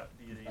of his God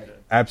deity.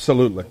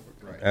 Absolutely,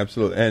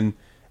 absolutely,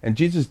 and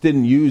Jesus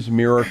didn't use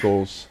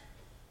miracles.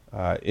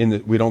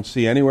 We don't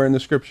see anywhere in the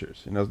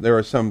scriptures. There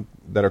are some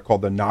that are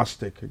called the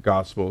Gnostic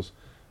Gospels,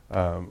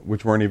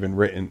 which weren't even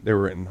written. They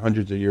were written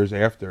hundreds of years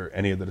after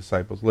any of the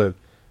disciples lived.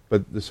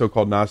 But the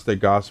so-called Gnostic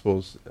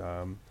Gospels,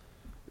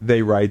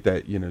 they write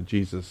that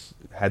Jesus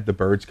had the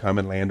birds come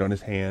and land on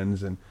his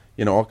hands, and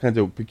all kinds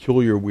of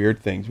peculiar, weird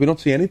things. We don't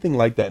see anything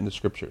like that in the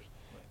scriptures.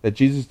 That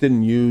Jesus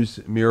didn't use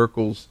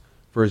miracles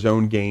for his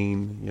own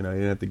gain. He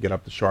didn't have to get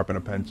up to sharpen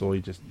a pencil.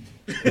 He just,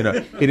 he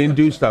didn't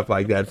do stuff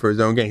like that for his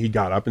own gain. He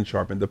got up and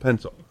sharpened the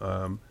pencil,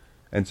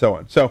 and so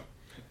on. So,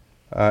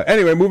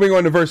 anyway, moving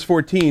on to verse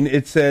 14,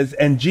 it says,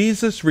 "And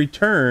Jesus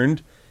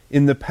returned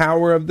in the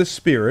power of the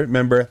Spirit."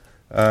 Remember,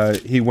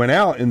 he went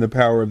out in the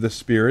power of the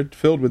Spirit,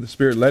 filled with the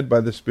Spirit, led by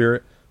the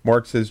Spirit.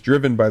 Mark says,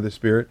 driven by the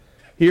Spirit.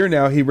 Here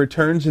now, he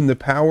returns in the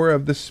power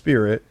of the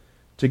Spirit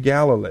to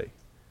Galilee.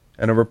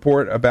 And a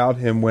report about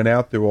him went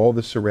out through all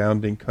the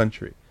surrounding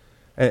country.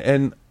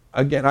 And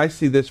again, I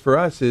see this for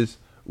us is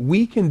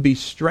we can be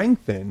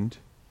strengthened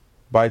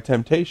by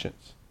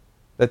temptations.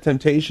 That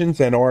temptations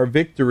and our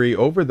victory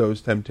over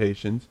those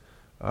temptations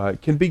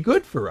can be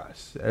good for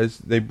us as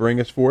they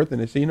bring us forth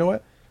and they say, you know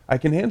what, I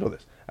can handle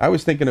this. I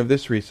was thinking of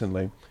this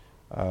recently.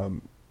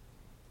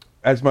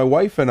 As my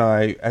wife and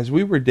I, as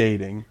we were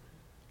dating,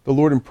 the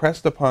Lord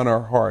impressed upon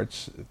our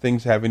hearts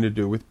things having to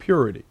do with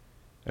purity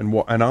and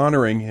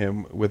honoring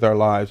him with our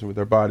lives and with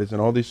our bodies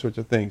and all these sorts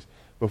of things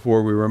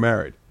before we were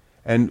married.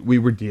 And we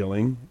were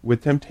dealing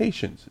with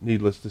temptations,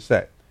 needless to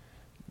say.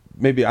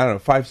 Maybe,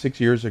 5-6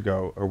 years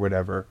ago or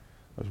whatever,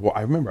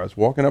 I remember I was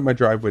walking up my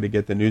driveway to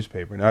get the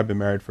newspaper. Now I've been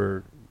married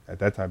for, at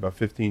that time, about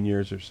 15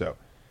 years or so.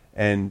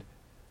 And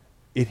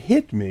it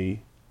hit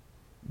me,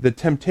 the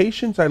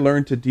temptations I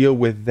learned to deal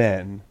with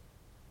then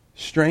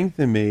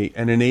strengthened me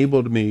and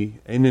enable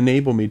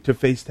me to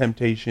face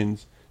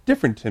temptations,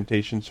 different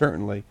temptations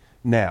certainly,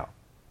 now.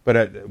 But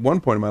at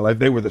one point in my life,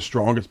 they were the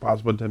strongest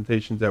possible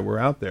temptations that were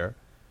out there.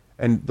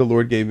 And the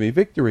Lord gave me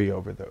victory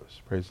over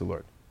those. Praise the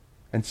Lord.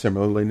 And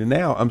similarly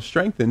now, I'm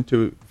strengthened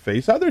to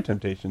face other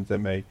temptations that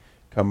may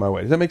come my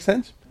way. Does that make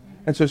sense?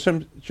 And so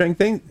some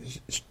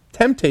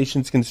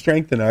temptations can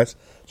strengthen us.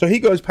 So he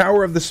goes,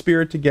 power of the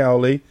Spirit to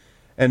Galilee,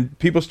 and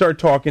people start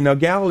talking. Now,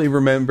 Galilee,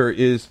 remember,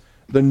 is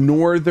the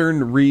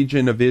northern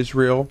region of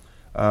Israel.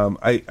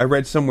 I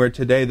read somewhere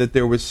today that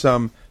there was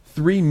some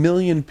 3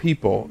 million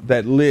people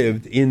that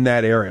lived in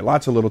that area.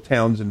 Lots of little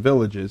towns and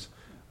villages.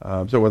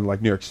 So it wasn't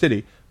like New York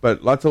City.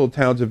 But lots of little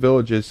towns and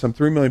villages, some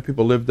 3 million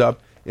people lived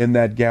up in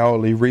that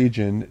Galilee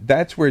region.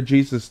 That's where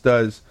Jesus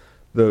does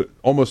the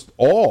almost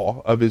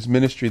all of his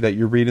ministry that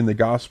you read in the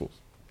Gospels,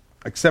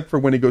 except for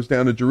when he goes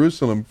down to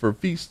Jerusalem for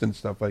feasts and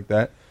stuff like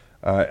that.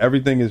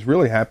 Everything is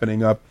really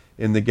happening up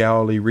in the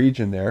Galilee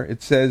region there.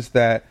 It says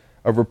that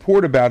a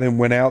report about him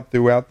went out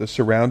throughout the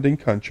surrounding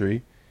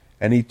country,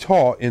 and he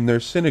taught in their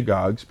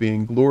synagogues,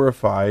 being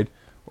glorified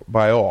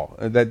by all.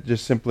 And that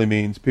just simply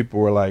means people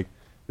were like,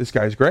 this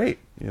guy's great.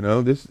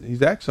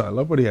 He's excellent. I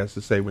love what he has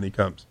to say when he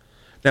comes.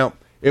 Now,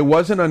 it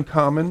wasn't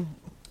uncommon.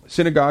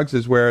 Synagogues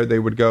is where they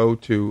would go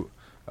to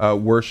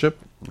worship.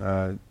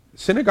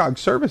 Synagogue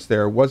service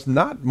there was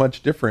not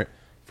much different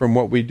from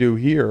what we do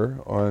here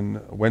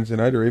on Wednesday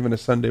night or even a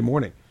Sunday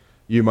morning.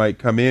 You might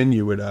come in,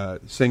 you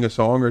would sing a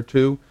song or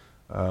two.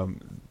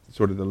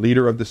 Sort of the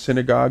leader of the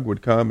synagogue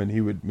would come and he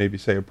would maybe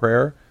say a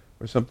prayer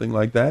or something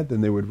like that.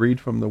 Then they would read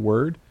from the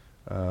Word,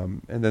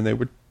 and then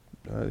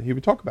he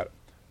would talk about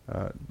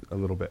it a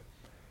little bit.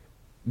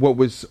 What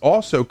was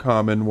also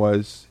common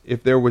was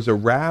if there was a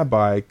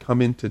rabbi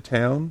come into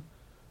town,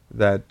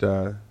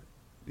 that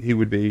he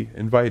would be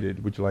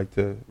invited. Would you like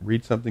to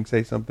read something,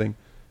 say something,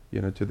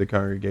 to the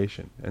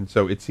congregation? And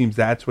so it seems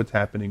that's what's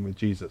happening with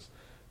Jesus,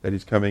 that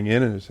he's coming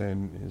in and he's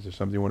saying, is there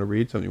something you want to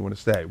read, something you want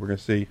to say? We're going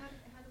to see.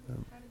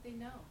 How did they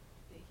know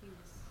that he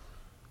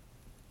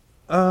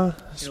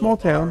was... Small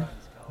town.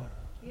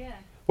 Yeah.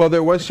 Well,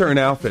 there was certain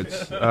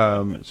outfits,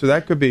 so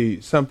that could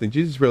be something.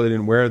 Jesus really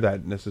didn't wear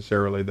that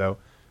necessarily, though.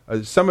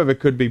 Some of it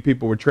could be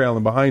people were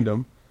trailing behind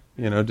him.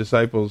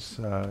 Disciples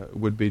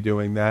would be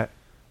doing that.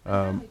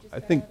 I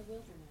think.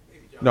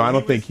 No, I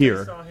don't think here.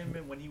 They saw him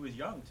when he was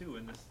young too,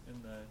 in the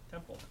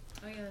temple.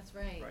 Oh yeah, that's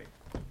right. Right.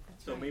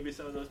 That's So right. maybe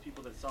some of those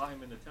people that saw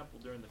him in the temple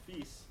during the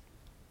feast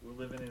were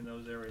living in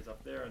those areas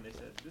up there, and they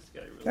said, "This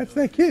guy really." That's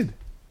knows that kid.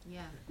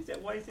 Yeah. He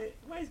said, "Wise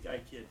guy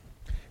kid."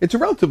 It's a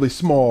relatively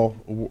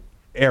small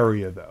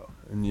area, though,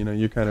 and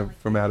you're kind of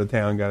from out of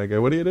town. Got to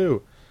go. What do you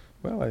do?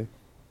 Well,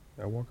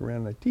 I walk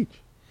around and I teach.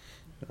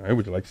 All right,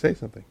 would you like to say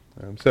something?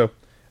 So,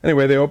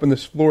 anyway, they opened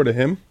this floor to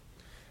him.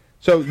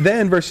 So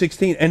then, verse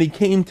 16, and he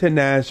came to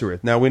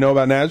Nazareth. Now, we know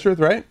about Nazareth,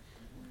 right?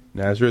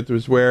 Nazareth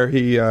was where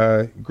he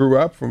grew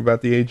up from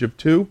about the age of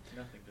 2.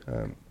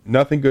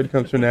 Nothing good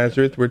comes from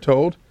Nazareth, we're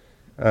told.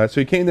 So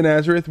he came to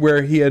Nazareth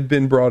where he had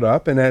been brought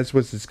up, and as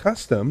was his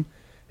custom,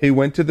 he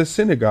went to the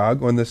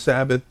synagogue on the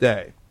Sabbath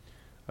day.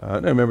 Now,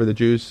 remember, the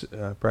Jews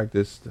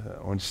practiced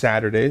on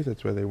Saturdays.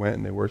 That's where they went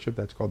and they worshiped.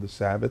 That's called the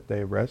Sabbath,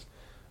 day of rest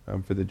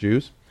for the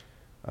Jews.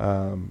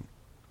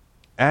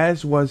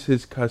 As was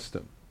his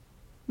custom.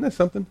 Isn't that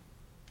something?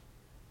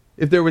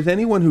 If there was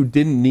anyone who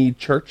didn't need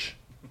church,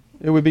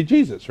 it would be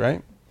Jesus,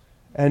 right?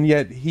 And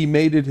yet he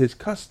made it his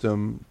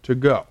custom to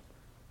go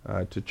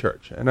to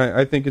church. And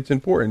I think it's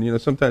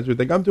important. Sometimes we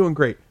think, I'm doing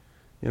great.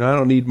 I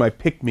don't need my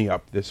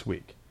pick-me-up this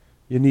week.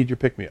 You need your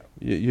pick-me-up.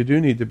 You do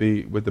need to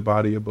be with the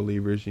body of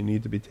believers. You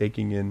need to be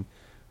taking in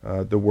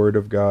the Word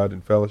of God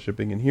and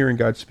fellowshipping and hearing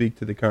God speak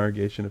to the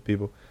congregation of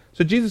people.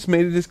 So Jesus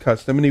made it his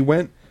custom, and he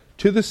went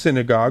to the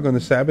synagogue on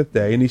the Sabbath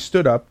day, and he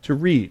stood up to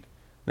read.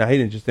 Now, he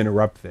didn't just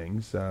interrupt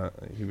things.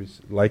 He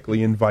was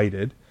likely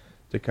invited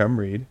to come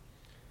read.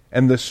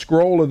 And the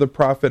scroll of the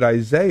prophet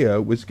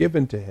Isaiah was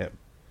given to him.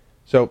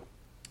 So,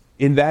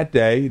 in that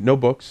day, no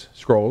books,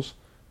 scrolls,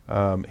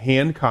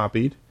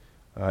 hand-copied.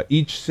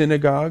 Each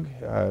synagogue,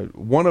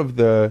 one of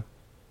the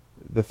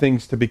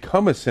things to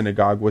become a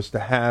synagogue was to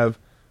have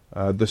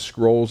the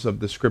scrolls of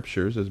the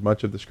Scriptures, as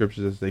much of the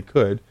Scriptures as they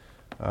could,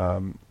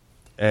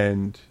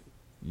 and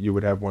you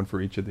would have one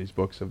for each of these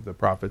books of the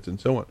prophets and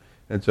so on.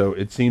 And so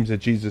it seems that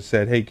Jesus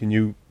said, hey, can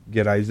you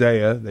get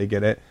Isaiah? They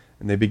get it,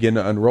 and they begin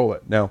to unroll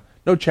it. Now,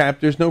 no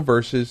chapters, no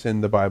verses in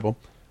the Bible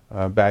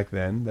back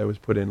then. That was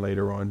put in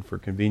later on for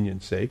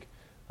convenience sake.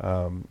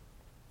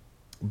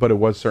 But it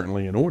was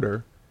certainly in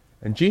order.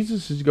 And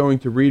Jesus is going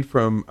to read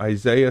from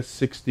Isaiah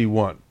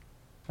 61.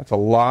 That's a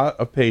lot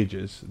of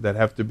pages that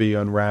have to be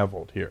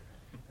unraveled here.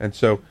 And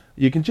so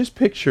you can just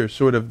picture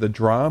sort of the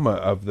drama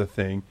of the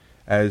thing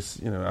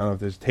as, I don't know if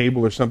there's a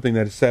table or something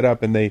that is set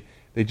up, and they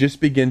just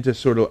begin to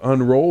sort of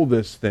unroll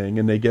this thing,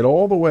 and they get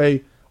all the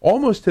way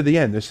almost to the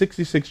end. There's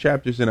 66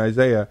 chapters in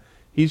Isaiah.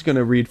 He's going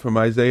to read from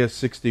Isaiah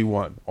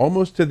 61,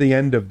 almost to the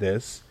end of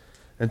this.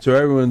 And so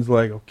everyone's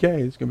like,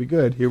 okay, it's going to be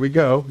good. Here we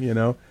go,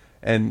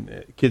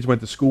 And kids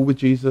went to school with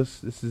Jesus.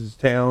 This is his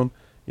town,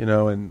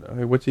 and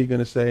hey, what's he going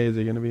to say? Is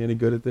he going to be any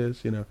good at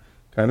this,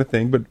 kind of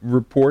thing. But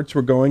reports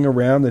were going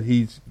around that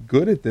he's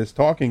good at this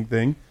talking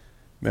thing.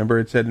 Remember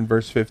it said in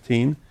verse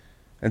 15.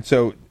 And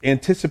so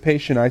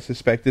anticipation, I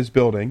suspect, is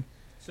building.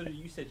 So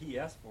you said he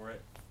asked for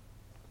it.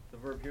 The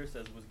verb here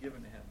says was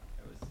given to him.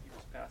 He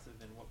was passive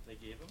in what they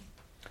gave him?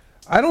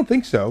 I don't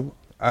think so.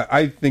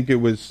 I think it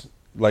was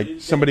like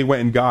somebody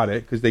went and got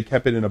it because they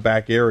kept it in a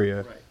back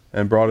area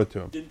and brought it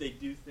to him. Did they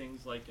do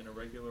things like in a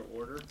regular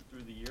order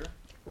through the year?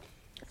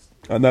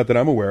 Not that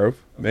I'm aware of.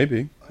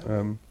 Maybe.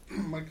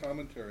 My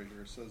commentary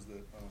here says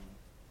that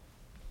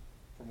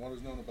from what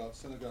is known about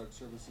synagogue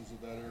services of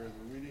that area,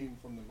 the reading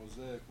from the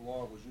Mosaic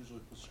Law was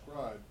usually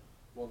prescribed,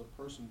 while the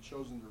person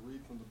chosen to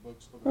read from the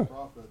books of the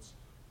prophets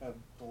have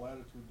the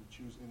latitude to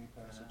choose any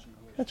passage you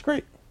wish. That's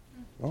great.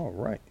 All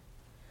right.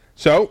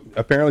 So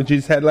apparently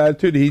Jesus had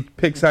latitude. He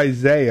picks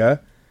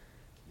Isaiah,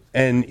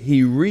 and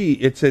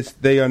it says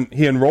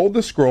he unrolled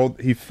the scroll.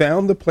 He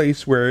found the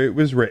place where it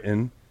was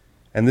written,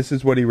 and this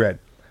is what he read: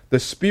 "The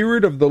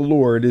Spirit of the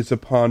Lord is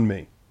upon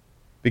me,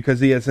 because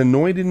he has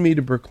anointed me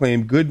to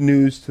proclaim good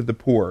news to the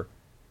poor.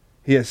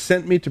 He has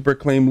sent me to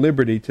proclaim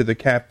liberty to the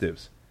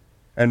captives,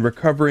 and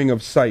recovering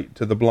of sight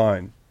to the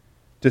blind,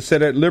 to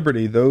set at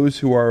liberty those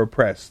who are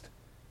oppressed,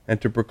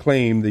 and to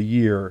proclaim the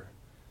year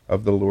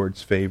of the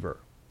Lord's favor."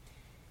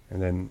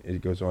 And then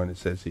it goes on, it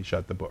says he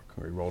shut the book,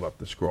 or he rolled up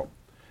the scroll.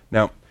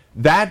 Now,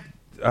 that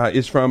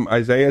is from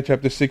Isaiah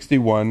chapter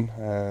 61.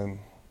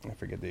 I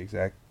forget the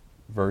exact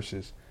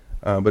verses,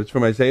 but it's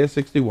from Isaiah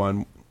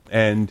 61,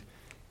 and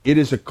it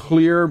is a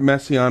clear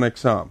messianic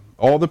psalm.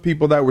 All the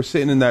people that were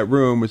sitting in that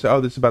room would say,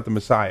 oh, this is about the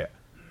Messiah.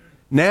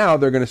 Now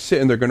they're going to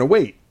sit and they're going to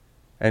wait.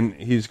 And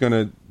he's going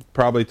to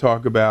probably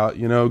talk about,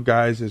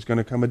 guys, there's going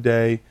to come a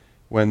day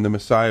when the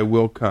Messiah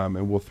will come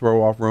and we'll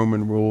throw off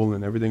Roman rule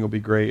and everything will be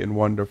great and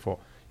wonderful.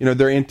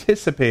 They're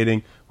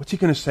anticipating, what's he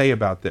going to say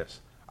about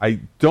this? I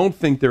don't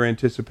think they're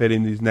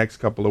anticipating these next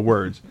couple of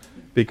words,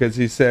 because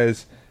he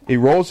says, he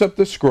rolls up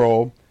the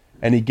scroll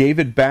and he gave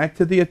it back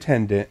to the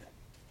attendant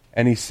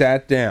and he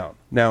sat down.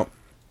 Now,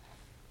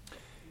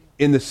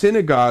 in the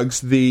synagogues,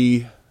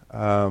 the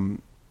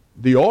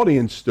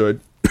audience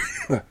stood,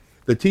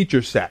 the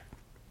teacher sat.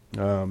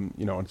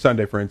 On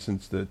Sunday, for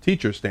instance, the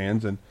teacher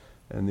stands and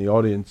the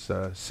audience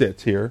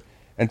sits here.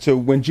 And so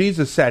when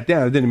Jesus sat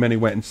down, it didn't mean he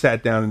went and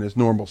sat down in his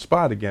normal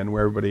spot again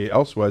where everybody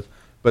else was,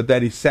 but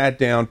that he sat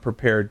down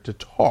prepared to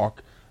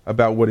talk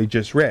about what he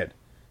just read.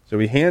 So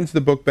he hands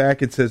the book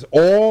back. It says,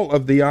 all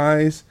of the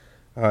eyes,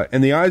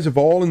 and the eyes of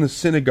all in the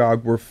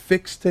synagogue were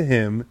fixed to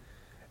him,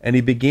 and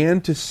he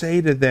began to say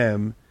to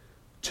them,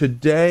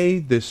 today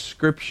this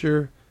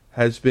scripture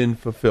has been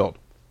fulfilled.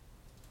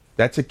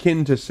 That's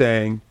akin to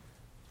saying,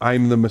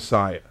 I'm the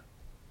Messiah.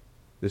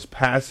 This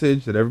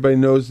passage that everybody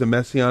knows, the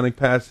messianic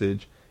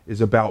passage, is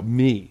about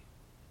me.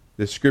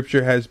 The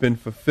scripture has been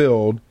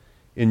fulfilled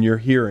in your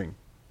hearing.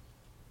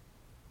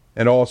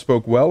 And all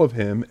spoke well of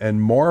him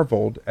and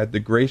marveled at the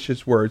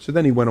gracious word. So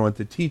then he went on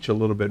to teach a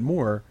little bit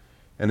more.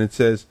 And it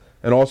says,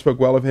 and all spoke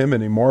well of him,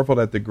 and he marveled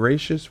at the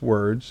gracious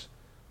words,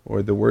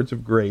 or the words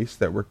of grace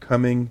that were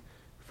coming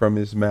from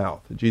his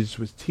mouth. Jesus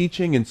was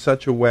teaching in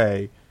such a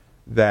way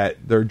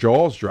that their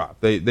jaws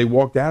dropped. They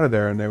walked out of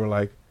there and they were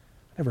like,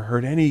 I never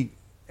heard any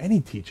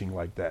teaching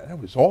like that.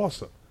 That was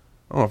awesome.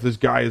 I don't know if this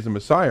guy is a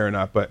Messiah or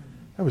not, but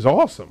that was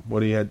awesome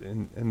what he had,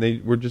 and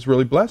they were just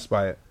really blessed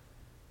by it.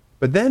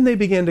 But then they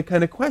began to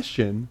kind of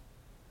question,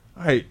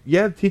 all right,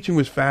 yeah, teaching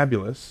was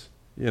fabulous,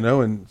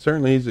 and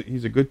certainly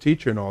he's a good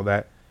teacher and all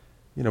that,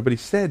 but he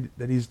said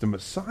that he's the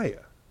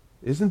Messiah.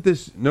 Isn't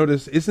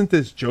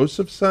this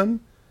Joseph's son?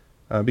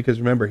 Because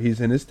remember,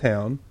 he's in his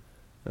town.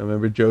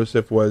 Remember,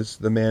 Joseph was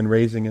the man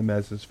raising him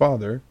as his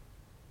father.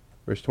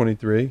 Verse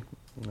 23,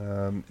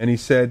 and he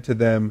said to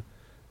them,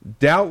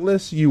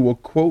 doubtless you will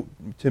quote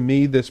to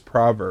me this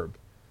proverb,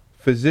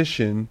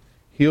 physician,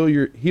 heal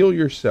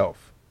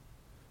yourself.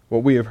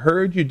 What we have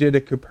heard you did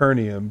at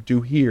Capernaum,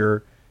 do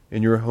here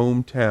in your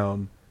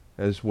hometown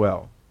as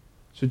well.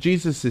 So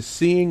Jesus is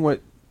seeing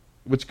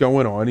what's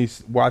going on.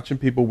 He's watching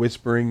people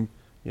whispering,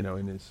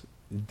 in his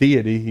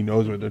deity, he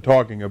knows what they're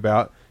talking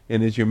about.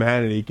 In his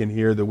humanity, he can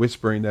hear the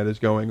whispering that is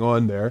going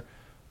on there.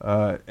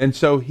 And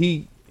so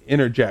he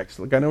interjects.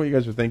 Look, I know what you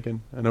guys are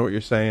thinking. I know what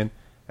you're saying.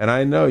 And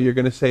I know you're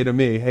going to say to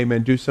me, hey,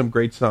 man, do some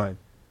great sign.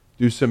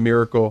 Do some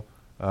miracle.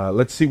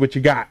 Let's see what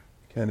you got,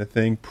 kind of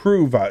thing.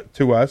 Prove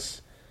to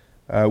us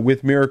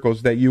with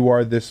miracles that you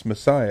are this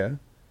Messiah.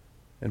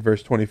 In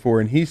verse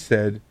 24, and he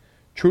said,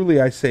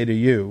 truly I say to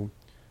you,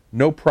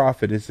 no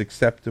prophet is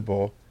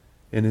acceptable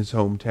in his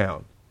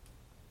hometown.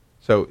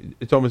 So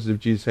it's almost as if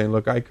Jesus is saying,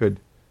 look, I could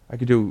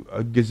do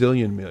a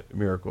gazillion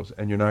miracles,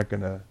 and you're not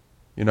gonna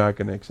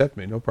accept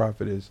me. No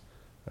prophet is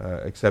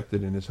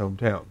accepted in his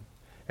hometown.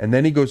 And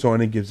then he goes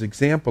on and gives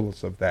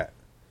examples of that.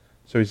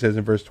 So he says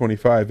in verse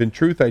 25, in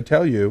truth I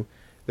tell you,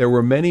 there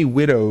were many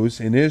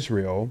widows in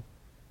Israel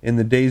in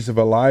the days of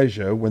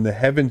Elijah, when the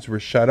heavens were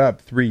shut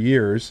up 3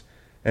 years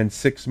and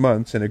 6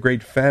 months, and a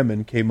great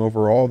famine came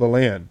over all the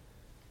land.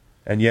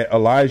 And yet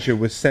Elijah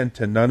was sent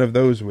to none of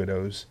those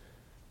widows,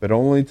 but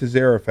only to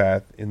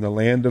Zarephath in the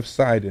land of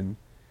Sidon,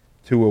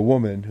 to a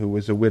woman who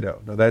was a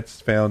widow. Now that's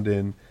found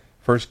in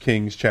 1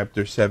 Kings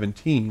chapter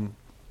 17.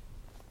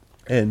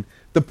 And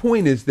the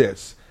point is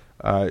this.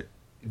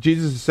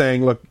 Jesus is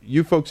saying, look,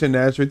 you folks in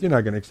Nazareth, you're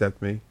not going to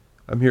accept me.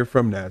 I'm here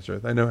from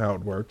Nazareth. I know how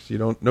it works.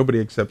 Nobody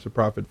accepts a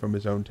prophet from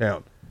his own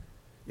town.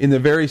 In the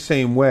very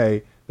same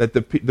way that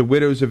the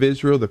widows of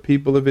Israel, the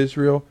people of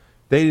Israel,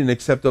 they didn't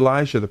accept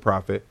Elijah the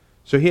prophet.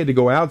 So he had to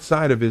go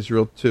outside of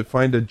Israel to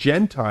find a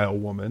Gentile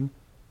woman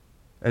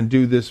and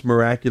do this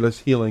miraculous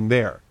healing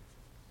there.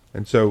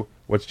 And so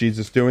what's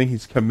Jesus doing?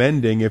 He's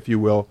commending, if you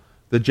will,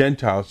 the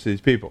Gentiles to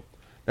these people.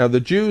 Now the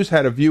Jews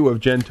had a view of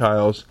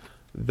Gentiles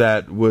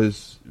that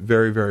was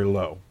very, very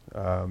low.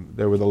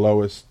 They were the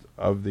lowest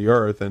of the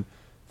earth, and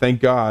Thank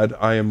God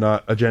I am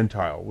not a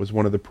Gentile, was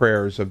one of the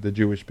prayers of the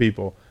Jewish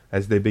people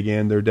as they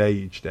began their day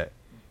each day.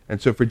 And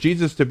so for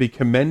Jesus to be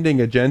commending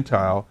a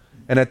Gentile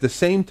and at the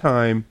same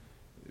time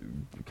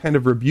kind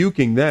of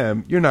rebuking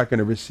them, you're not going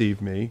to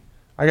receive me.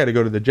 I got to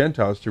go to the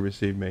Gentiles to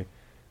receive me.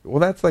 Well,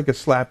 that's like a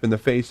slap in the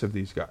face of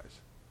these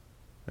guys.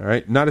 All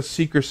right? Not a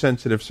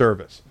seeker-sensitive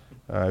service,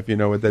 if you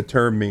know what that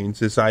term means.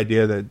 This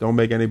idea that don't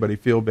make anybody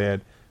feel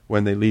bad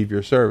when they leave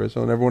your service.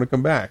 They'll never want to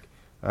come back.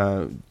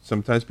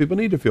 Sometimes people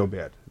need to feel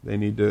bad. They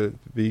need to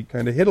be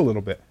kind of hit a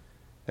little bit.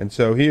 And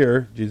so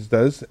here, Jesus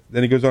does.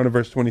 Then he goes on to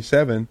verse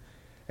 27,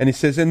 and he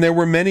says, "And there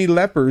were many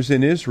lepers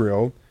in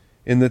Israel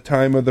in the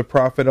time of the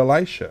prophet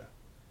Elisha,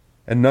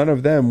 and none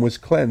of them was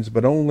cleansed,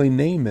 but only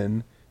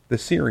Naaman the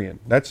Syrian."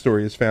 That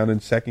story is found in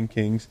 2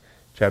 Kings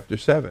chapter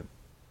 7.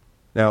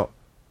 Now,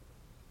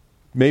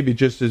 maybe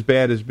just as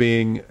bad as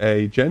being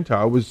a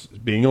Gentile was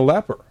being a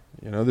leper.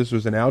 You know, this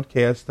was an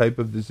outcast type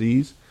of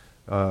disease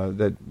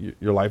that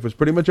your life was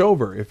pretty much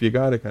over if you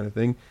got it, kind of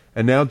thing.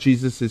 And now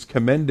Jesus is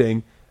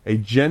commending a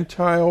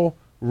Gentile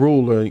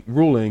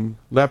ruling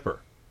leper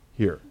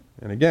here.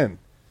 And again,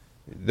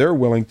 they're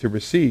willing to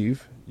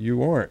receive,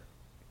 you aren't.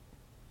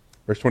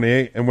 Verse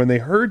 28, "And when they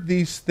heard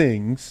these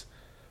things,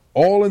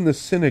 all in the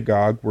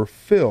synagogue were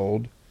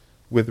filled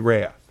with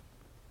wrath."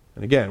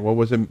 And again, what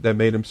was it that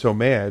made him so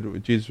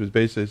mad? Jesus was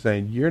basically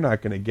saying, you're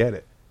not going to get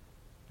it.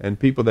 And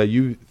people that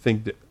you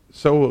think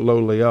so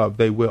lowly of,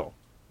 they will.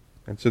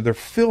 And so they're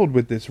filled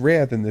with this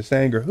wrath and this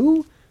anger.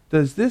 Who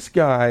does this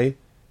guy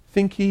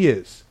think he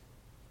is?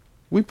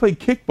 We played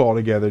kickball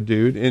together,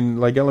 dude, in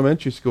like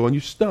elementary school, and you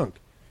stunk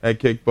at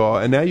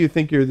kickball. And now you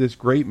think you're this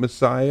great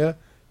Messiah.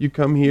 You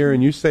come here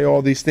and you say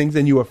all these things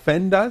and you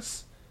offend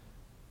us,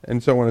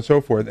 and so on and so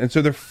forth. And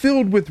so they're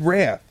filled with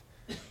wrath.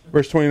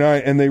 Verse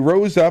 29, "And they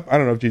rose up." I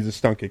don't know if Jesus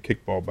stunk at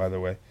kickball, by the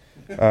way.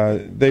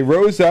 "They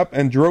rose up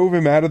and drove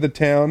him out of the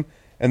town,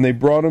 and they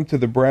brought him to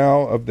the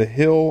brow of the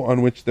hill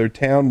on which their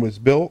town was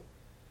built,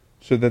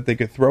 so that they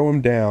could throw him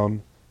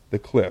down the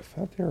cliff."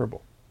 How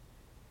terrible.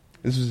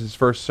 This was his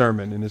first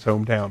sermon in his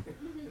hometown.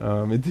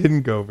 It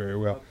didn't go very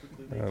well.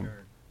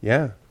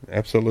 Yeah,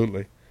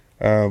 absolutely.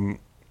 I'm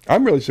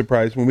really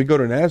surprised when we go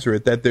to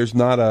Nazareth that there's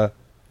not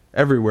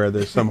everywhere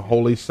there's some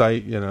holy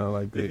site, you know,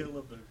 like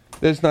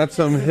there's not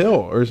some hill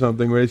or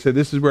something where they say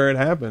this is where it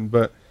happened,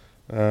 but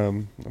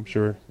I'm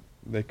sure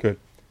they could.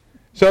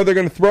 So they're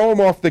going to throw him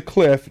off the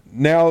cliff.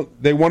 Now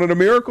they wanted a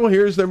miracle.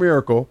 Here's the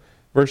miracle.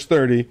 Verse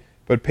 30,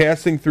 "But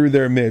passing through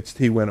their midst,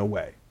 he went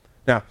away."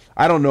 Now,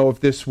 I don't know if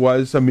this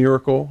was a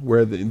miracle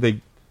where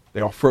they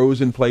all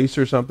froze in place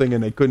or something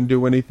and they couldn't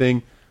do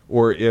anything,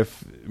 or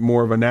if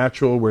more of a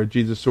natural where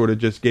Jesus sort of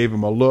just gave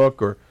them a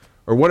look, or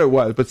what it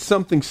was. But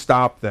something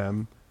stopped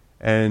them,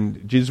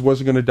 and Jesus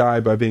wasn't going to die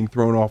by being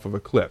thrown off of a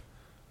cliff.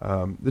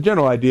 The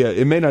general idea,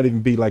 it may not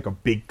even be like a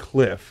big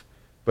cliff,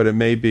 but it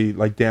may be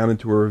like down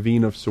into a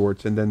ravine of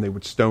sorts, and then they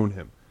would stone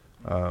him.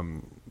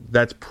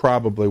 That's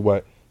probably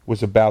what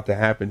was about to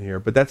happen here,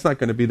 but that's not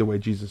going to be the way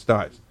Jesus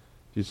dies.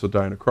 Jesus will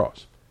die on a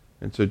cross.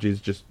 And so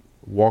Jesus just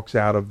walks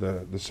out of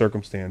the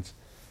circumstance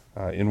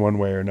in one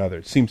way or another.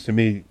 It seems to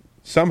me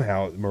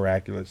somehow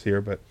miraculous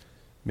here, but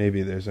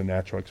maybe there's a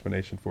natural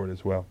explanation for it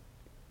as well.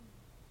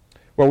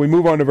 Well, we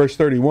move on to verse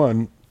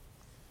 31.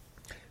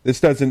 This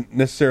doesn't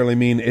necessarily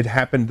mean it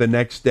happened the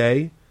next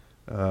day,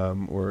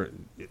 or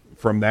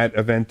from that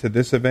event to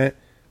this event,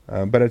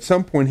 but at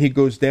some point he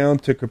goes down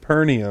to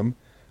Capernaum,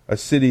 a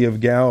city of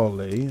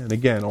Galilee, and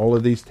again, all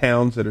of these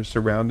towns that are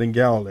surrounding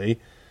Galilee,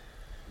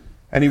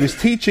 and he was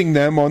teaching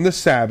them on the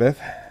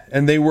Sabbath,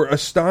 and they were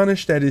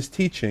astonished at his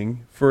teaching,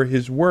 for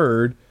his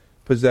word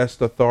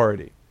possessed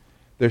authority.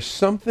 There's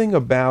something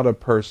about a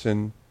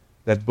person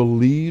that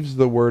believes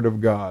the word of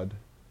God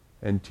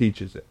and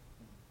teaches it.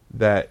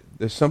 That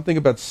there's something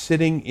about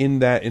sitting in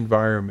that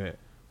environment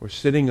or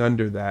sitting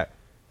under that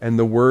and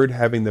the word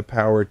having the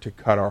power to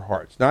cut our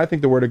hearts. Now, I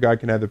think the word of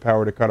God can have the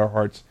power to cut our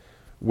hearts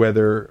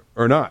whether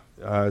or not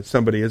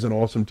somebody is an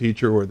awesome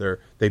teacher or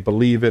they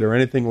believe it or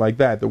anything like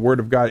that. The word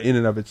of God in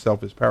and of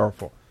itself is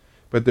powerful.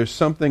 But there's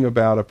something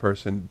about a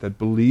person that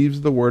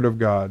believes the word of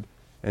God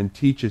and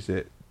teaches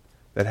it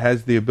that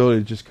has the ability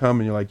to just come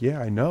and you're like,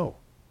 yeah, I know.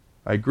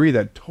 I agree.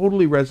 That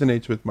totally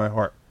resonates with my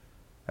heart.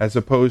 As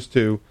opposed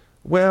to,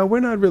 well, we're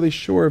not really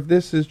sure if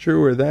this is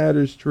true or that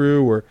is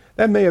true, or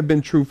that may have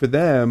been true for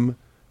them,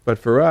 but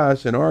for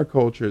us in our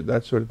culture,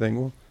 that sort of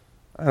thing, well,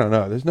 I don't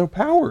know. There's no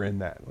power in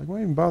that. Like,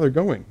 why even bother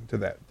going to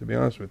that, to be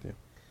honest with you?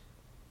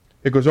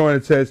 It goes on,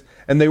 it says,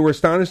 "And they were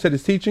astonished at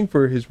his teaching,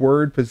 for his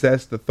word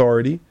possessed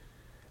authority.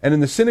 And in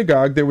the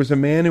synagogue there was a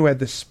man who had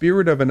the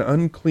spirit of an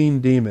unclean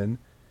demon,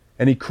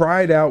 and he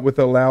cried out with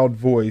a loud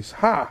voice,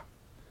 'Ha!'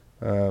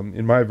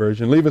 In my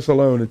version. 'Leave us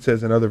alone,' it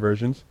says in other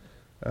versions.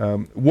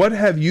 'What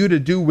have you to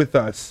do with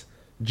us,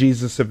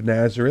 Jesus of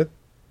Nazareth?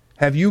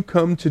 Have you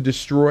come to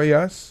destroy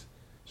us?'"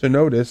 So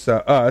notice,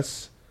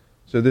 us.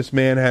 So this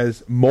man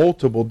has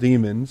multiple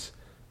demons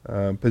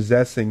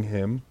possessing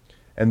him,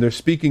 and they're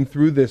speaking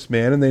through this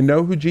man, and they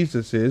know who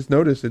Jesus is.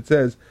 Notice it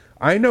says,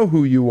 "I know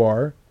who you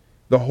are,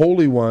 the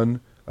Holy One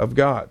of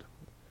God."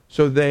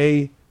 So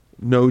they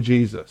know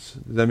Jesus.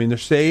 Does that mean they're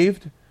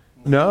saved?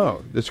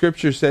 No. The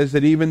scripture says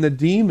that even the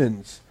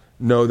demons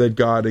know that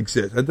God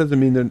exists. That doesn't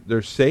mean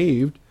they're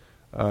saved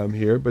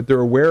here, but they're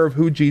aware of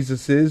who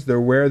Jesus is. They're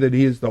aware that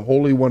he is the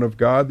Holy One of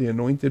God, the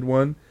Anointed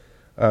One,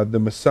 the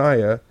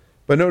Messiah.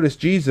 But notice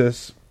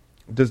Jesus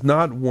does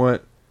not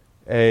want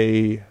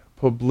a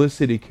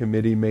publicity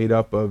committee made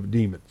up of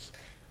demons.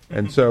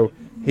 And so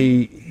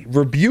he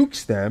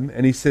rebukes them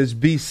and he says,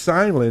 "Be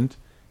silent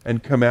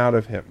and come out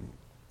of him."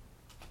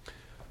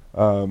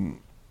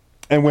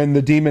 And when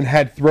the demon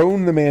had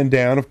thrown the man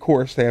down, of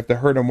course, they have to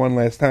hurt him one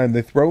last time.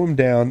 They throw him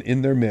down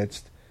in their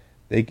midst.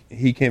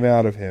 He came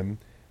out of him,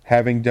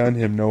 having done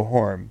him no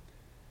harm.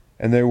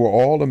 And they were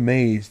all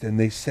amazed, and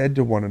they said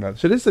to one another.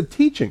 So this is a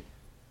teaching.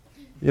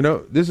 You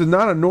know, this is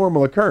not a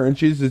normal occurrence.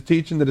 Jesus is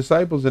teaching the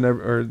disciples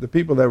or the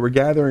people that were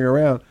gathering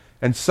around,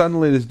 and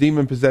suddenly this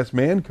demon-possessed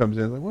man comes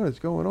in. Like, what is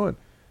going on?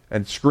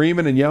 And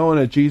screaming and yelling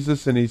at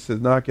Jesus, and he says,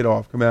 "Knock it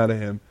off, come out of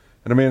him."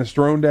 And the man is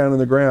thrown down on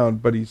the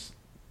ground, but he's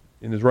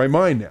in his right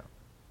mind now.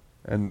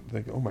 And they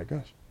go, "Oh my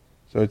gosh!"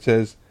 So it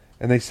says,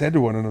 and they said to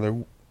one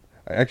another.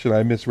 Actually,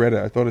 I misread it.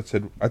 I thought it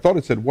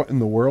said, "What in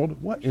the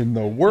world? What in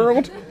the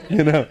world?"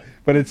 You know,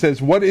 but it says,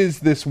 "What is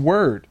this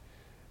word?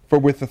 For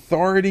with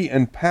authority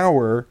and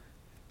power,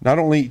 not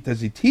only does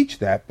he teach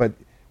that, but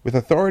with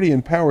authority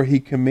and power, he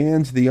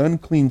commands the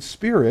unclean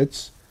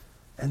spirits,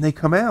 and they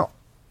come out."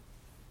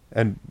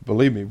 And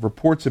believe me,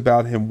 reports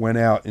about him went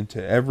out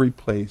into every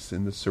place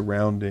in the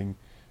surrounding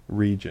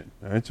region.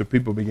 All right, so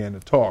people began to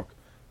talk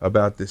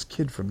about this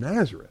kid from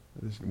Nazareth.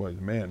 He's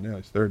a man now;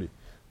 he's 30.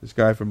 This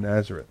guy from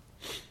Nazareth.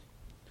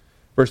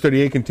 Verse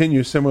 38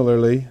 continues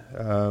similarly.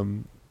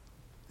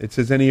 It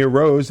says, "And he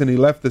arose and he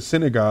left the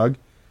synagogue,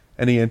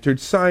 and he entered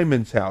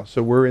Simon's house."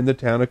 So we're in the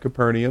town of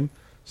Capernaum.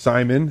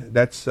 Simon,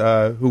 that's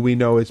who we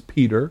know as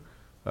Peter.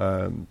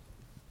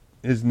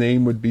 His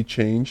name would be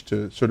changed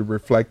to sort of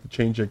reflect the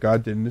change that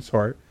God did in his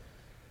heart.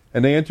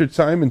 And they entered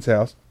Simon's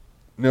house.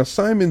 Now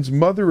Simon's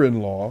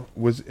mother-in-law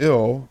was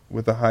ill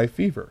with a high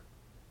fever,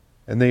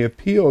 and they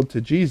appealed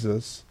to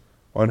Jesus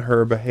on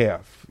her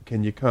behalf.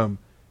 "Can you come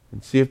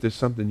and see if there's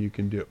something you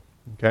can do?"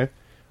 Okay.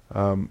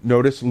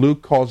 Notice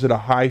Luke calls it a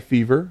high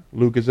fever.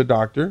 Luke is a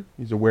doctor.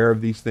 He's aware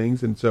of these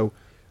things. And so,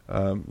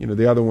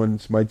 the other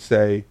ones might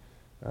say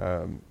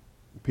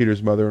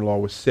Peter's mother-in-law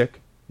was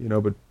sick,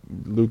 but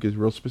Luke is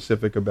real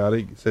specific about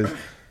it. He says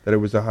that it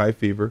was a high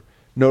fever.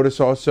 Notice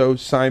also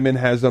Simon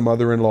has a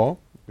mother-in-law,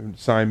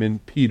 Simon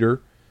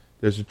Peter.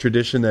 There's a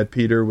tradition that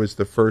Peter was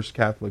the first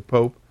Catholic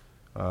pope,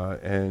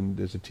 and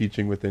there's a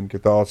teaching within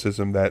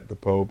Catholicism that the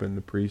pope and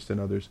the priest and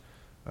others,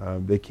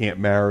 they can't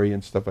marry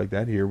and stuff like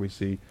that. Here we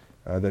see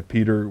that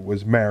Peter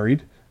was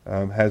married,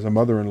 has a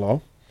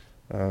mother-in-law.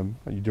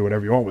 You do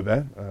whatever you want with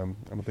that. I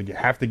don't think you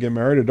have to get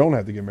married or don't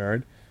have to get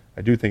married.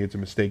 I do think it's a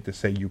mistake to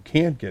say you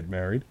can't get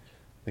married.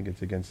 I think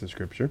it's against the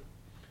scripture.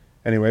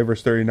 Anyway,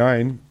 verse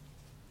 39,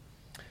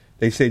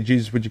 they say,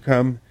 "Jesus, would you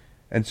come?"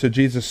 And so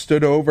Jesus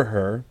stood over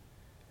her,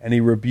 and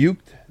he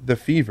rebuked the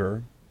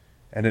fever,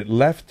 and it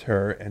left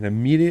her, and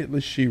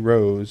immediately she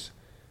rose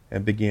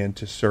and began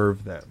to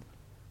serve them.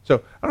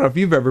 So I don't know if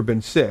you've ever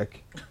been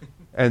sick,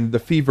 and the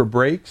fever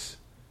breaks,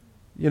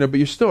 but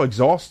you're still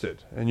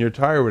exhausted, and you're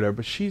tired or whatever.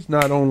 But she's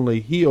not only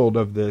healed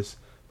of this,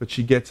 but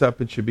she gets up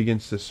and she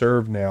begins to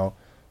serve now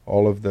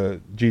all of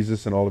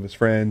Jesus and all of his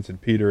friends, and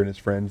Peter and his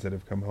friends that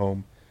have come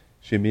home.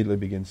 She immediately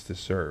begins to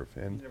serve.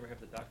 And you never have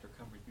the doctor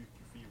come rebuke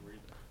your fever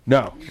either.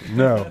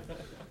 No.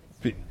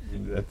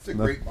 It's a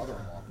great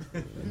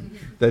mother-in-law.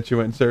 That you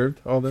went and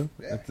served all them?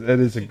 Yeah.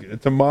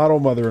 It's a model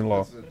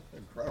mother-in-law. That's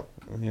incredible.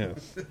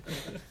 Yes.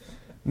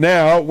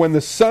 Now, when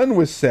the sun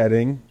was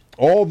setting,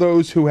 all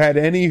those who had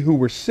any who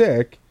were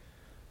sick,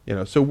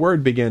 so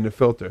word began to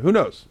filter. Who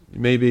knows?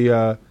 Maybe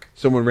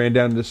someone ran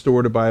down to the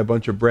store to buy a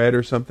bunch of bread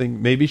or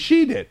something. Maybe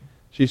she did.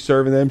 She's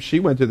serving them. She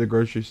went to the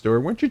grocery store.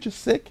 Weren't you just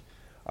sick?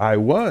 I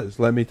was.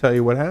 Let me tell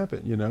you what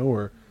happened,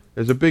 or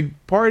there's a big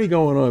party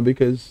going on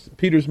because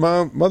Peter's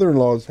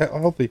mother-in-law is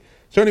healthy.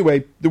 So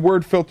anyway, the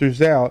word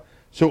filters out.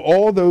 So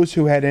all those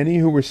who had any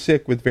who were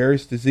sick with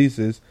various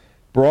diseases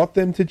brought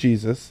them to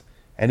Jesus,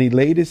 and he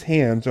laid his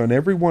hands on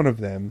every one of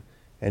them,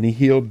 and he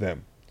healed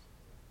them.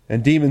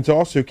 And demons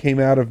also came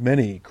out of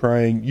many,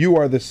 crying, "You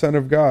are the Son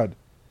of God."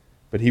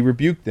 But he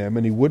rebuked them,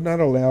 and he would not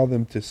allow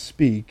them to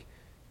speak,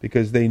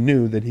 because they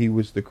knew that he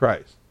was the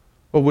Christ.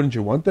 Well, wouldn't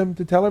you want them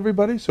to tell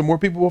everybody? So more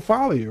people will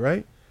follow you,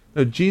 right?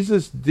 No,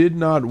 Jesus did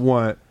not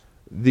want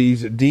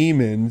these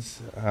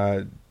demons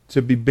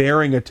to be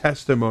bearing a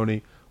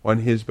testimony on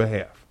his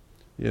behalf.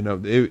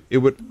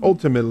 It would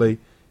ultimately,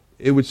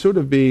 it would sort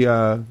of be,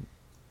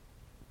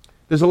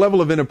 there's a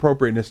level of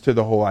inappropriateness to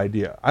the whole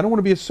idea. I don't want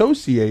to be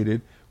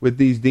associated with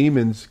these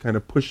demons kind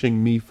of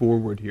pushing me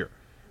forward here.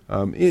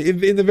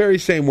 In the very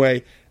same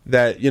way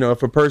that,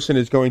 if a person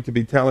is going to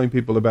be telling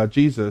people about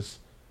Jesus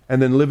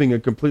and then living a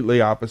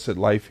completely opposite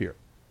life here,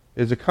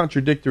 there's a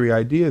contradictory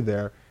idea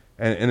there.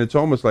 And it's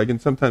almost like, and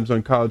sometimes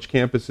on college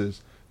campuses,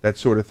 that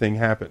sort of thing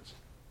happens.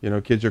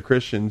 Kids are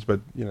Christians,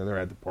 but, they're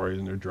at the parties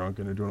and they're drunk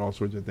and they're doing all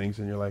sorts of things.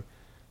 And you're like,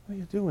 what are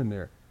you doing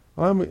there?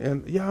 Well,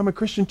 I'm a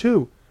Christian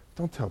too.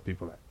 Don't tell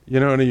people that. You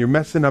know, and you're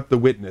messing up the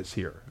witness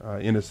here,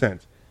 in a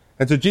sense.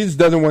 And so Jesus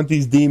doesn't want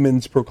these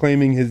demons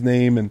proclaiming his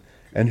name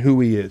and who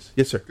he is.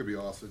 Yes, sir. Could be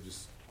also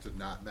just to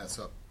not mess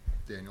up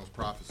Daniel's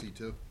prophecy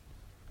too.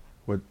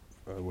 What?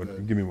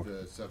 Give me more.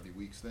 The 70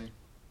 weeks thing.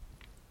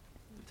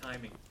 The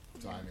timing.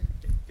 Timing.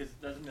 Because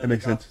doesn't That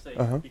makes sense. say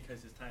Uh-huh.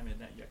 because his time is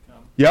not yet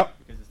come. Yep.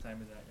 Because his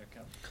time is not yet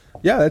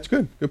come. Yeah, that's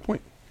good. Good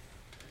point.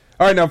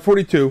 All right, now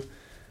 42.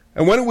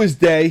 And when it was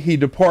day, he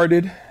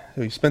departed.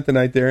 So he spent the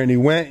night there, and he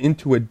went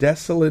into a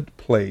desolate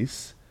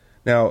place.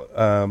 Now,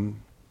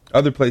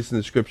 other places in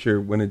the scripture,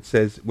 when it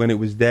says when it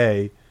was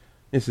day,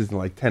 this isn't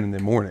like 10 in the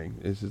morning.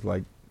 This is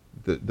like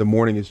the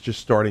morning is just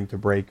starting to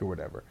break or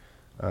whatever.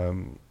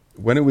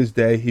 When it was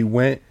day, he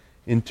went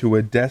into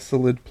a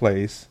desolate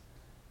place,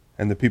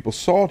 and the people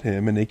sought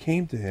him, and they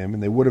came to him,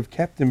 and they would have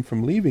kept him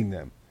from leaving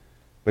them.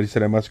 But he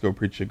said, I must go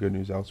preach the good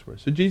news elsewhere.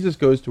 So Jesus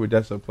goes to a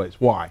desolate place.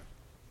 Why?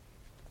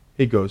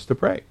 He goes to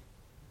pray.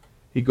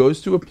 He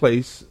goes to a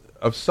place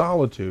of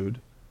solitude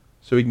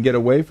so he can get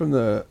away from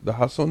the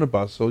hustle and the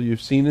bustle.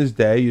 You've seen his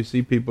day. You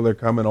see people that are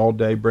coming all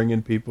day,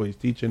 bringing people. He's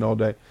teaching all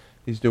day.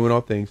 He's doing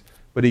all things.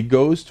 But he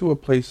goes to a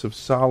place of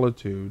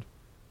solitude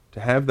to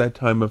have that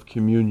time of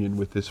communion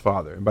with his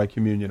Father. And by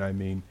communion, I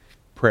mean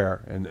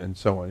prayer and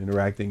so on,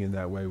 interacting in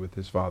that way with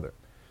his Father.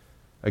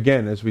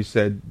 Again, as we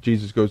said,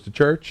 Jesus goes to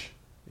church.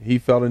 He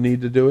felt a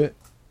need to do it.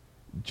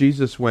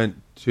 Jesus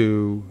went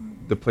to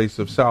the place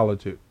of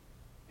solitude.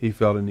 He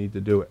felt a need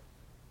to do it.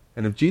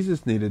 And if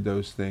Jesus needed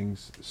those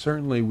things,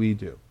 certainly we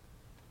do.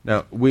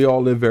 Now, we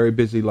all live very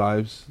busy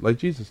lives like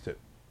Jesus did.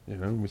 You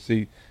know, we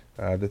see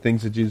the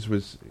things that Jesus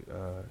was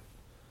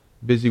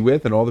busy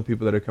with and all the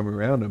people that are coming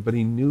around him, but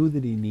he knew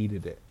that he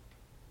needed it.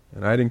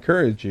 And I'd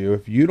encourage you,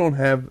 if you don't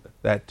have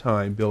that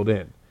time built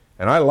in,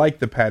 and I like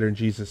the pattern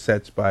Jesus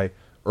sets by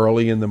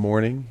early in the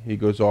morning, he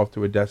goes off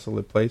to a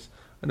desolate place.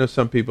 I know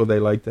some people, they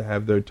like to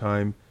have their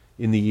time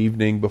in the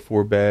evening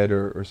before bed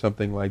or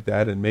something like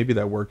that, and maybe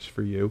that works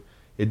for you.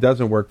 It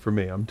doesn't work for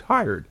me. I'm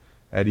tired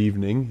at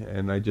evening,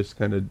 and I just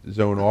kind of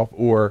zone off,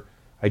 or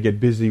I get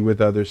busy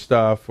with other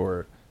stuff,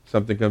 or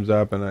something comes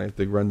up, and I have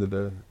to run to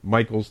the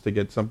Michaels to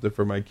get something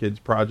for my kid's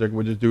project,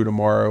 which is due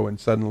tomorrow, and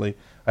suddenly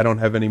I don't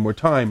have any more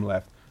time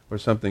left, or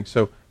something.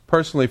 So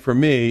personally, for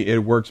me,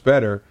 it works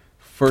better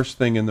first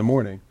thing in the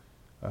morning.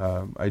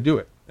 I do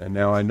it, and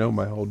now I know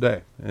my whole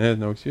day. And there's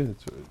no excuse.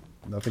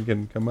 Nothing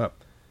can come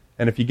up.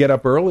 And if you get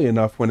up early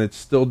enough when it's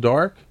still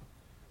dark,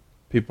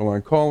 people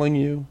aren't calling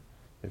you.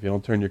 If you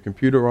don't turn your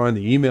computer on,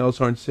 the emails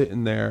aren't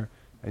sitting there,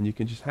 and you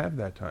can just have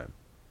that time.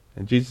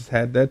 And Jesus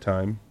had that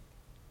time.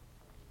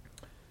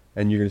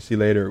 And you're going to see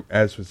later,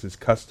 as was his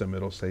custom,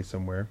 it'll say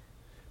somewhere.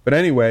 But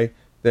anyway,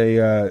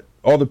 they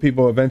all the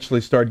people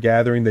eventually start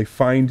gathering. They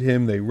find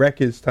him. They wreck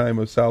his time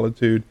of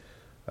solitude.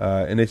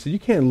 And they said, you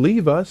can't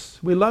leave us.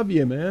 We love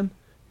you, man.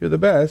 You're the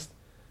best.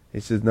 He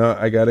says, no,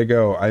 I got to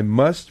go. I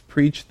must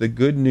preach the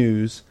good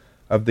news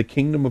of the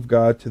kingdom of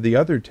God to the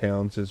other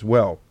towns as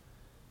well.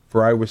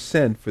 For I was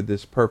sent for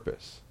this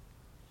purpose.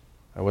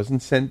 I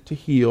wasn't sent to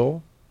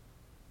heal.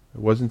 I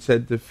wasn't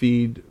sent to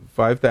feed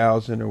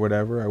 5,000 or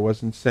whatever. I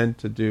wasn't sent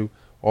to do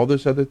all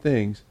those other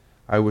things.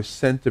 I was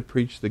sent to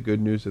preach the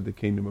good news of the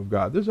kingdom of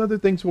God. Those other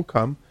things will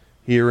come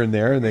here and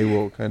there, and they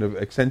will kind of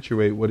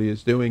accentuate what he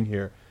is doing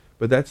here.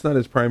 But that's not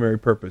his primary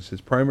purpose.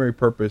 His primary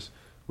purpose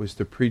was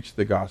to preach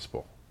the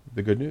gospel,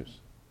 the good news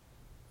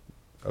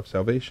of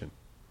salvation.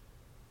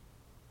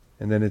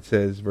 And then it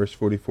says, verse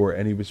 44,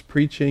 and he was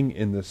preaching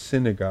in the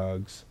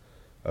synagogues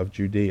of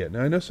Judea.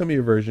 Now, I know some of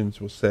your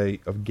versions will say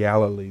of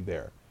Galilee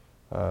there.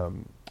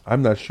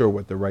 I'm not sure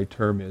what the right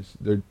term is.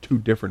 They're two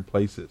different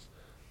places.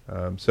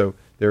 So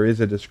there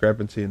is a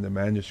discrepancy in the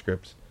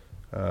manuscripts.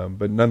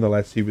 But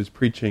nonetheless, he was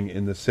preaching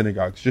in the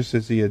synagogues, just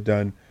as he had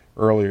done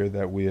earlier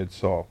that we had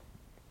saw.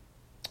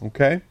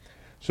 Okay?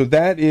 So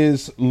that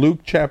is Luke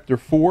chapter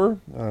 4,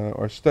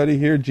 our study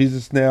here.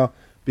 Jesus now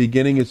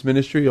beginning his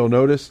ministry. You'll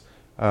notice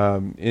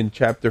in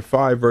chapter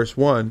 5, verse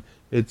 1,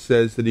 it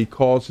says that he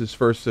calls his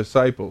first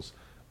disciples.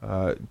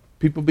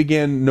 People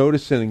began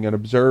noticing and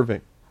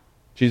observing.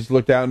 Jesus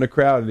looked out in the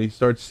crowd and he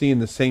starts seeing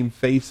the same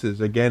faces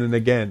again and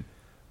again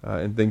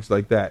and things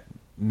like that.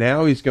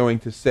 Now he's going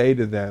to say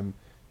to them,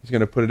 he's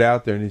going to put it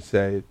out there and he's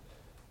say,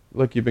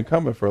 look, you've been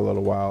coming for a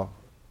little while.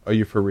 Are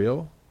you for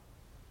real?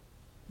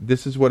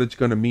 This is what it's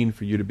going to mean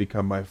for you to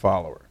become my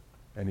follower.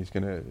 And he's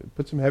going to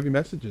put some heavy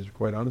messages,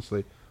 quite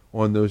honestly,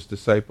 on those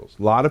disciples.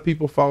 A lot of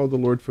people followed the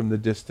Lord from the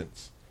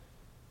distance.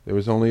 There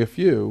was only a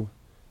few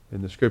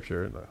in the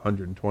scripture,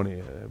 120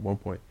 at one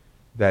point,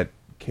 that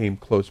came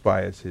close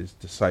by as his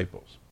disciples.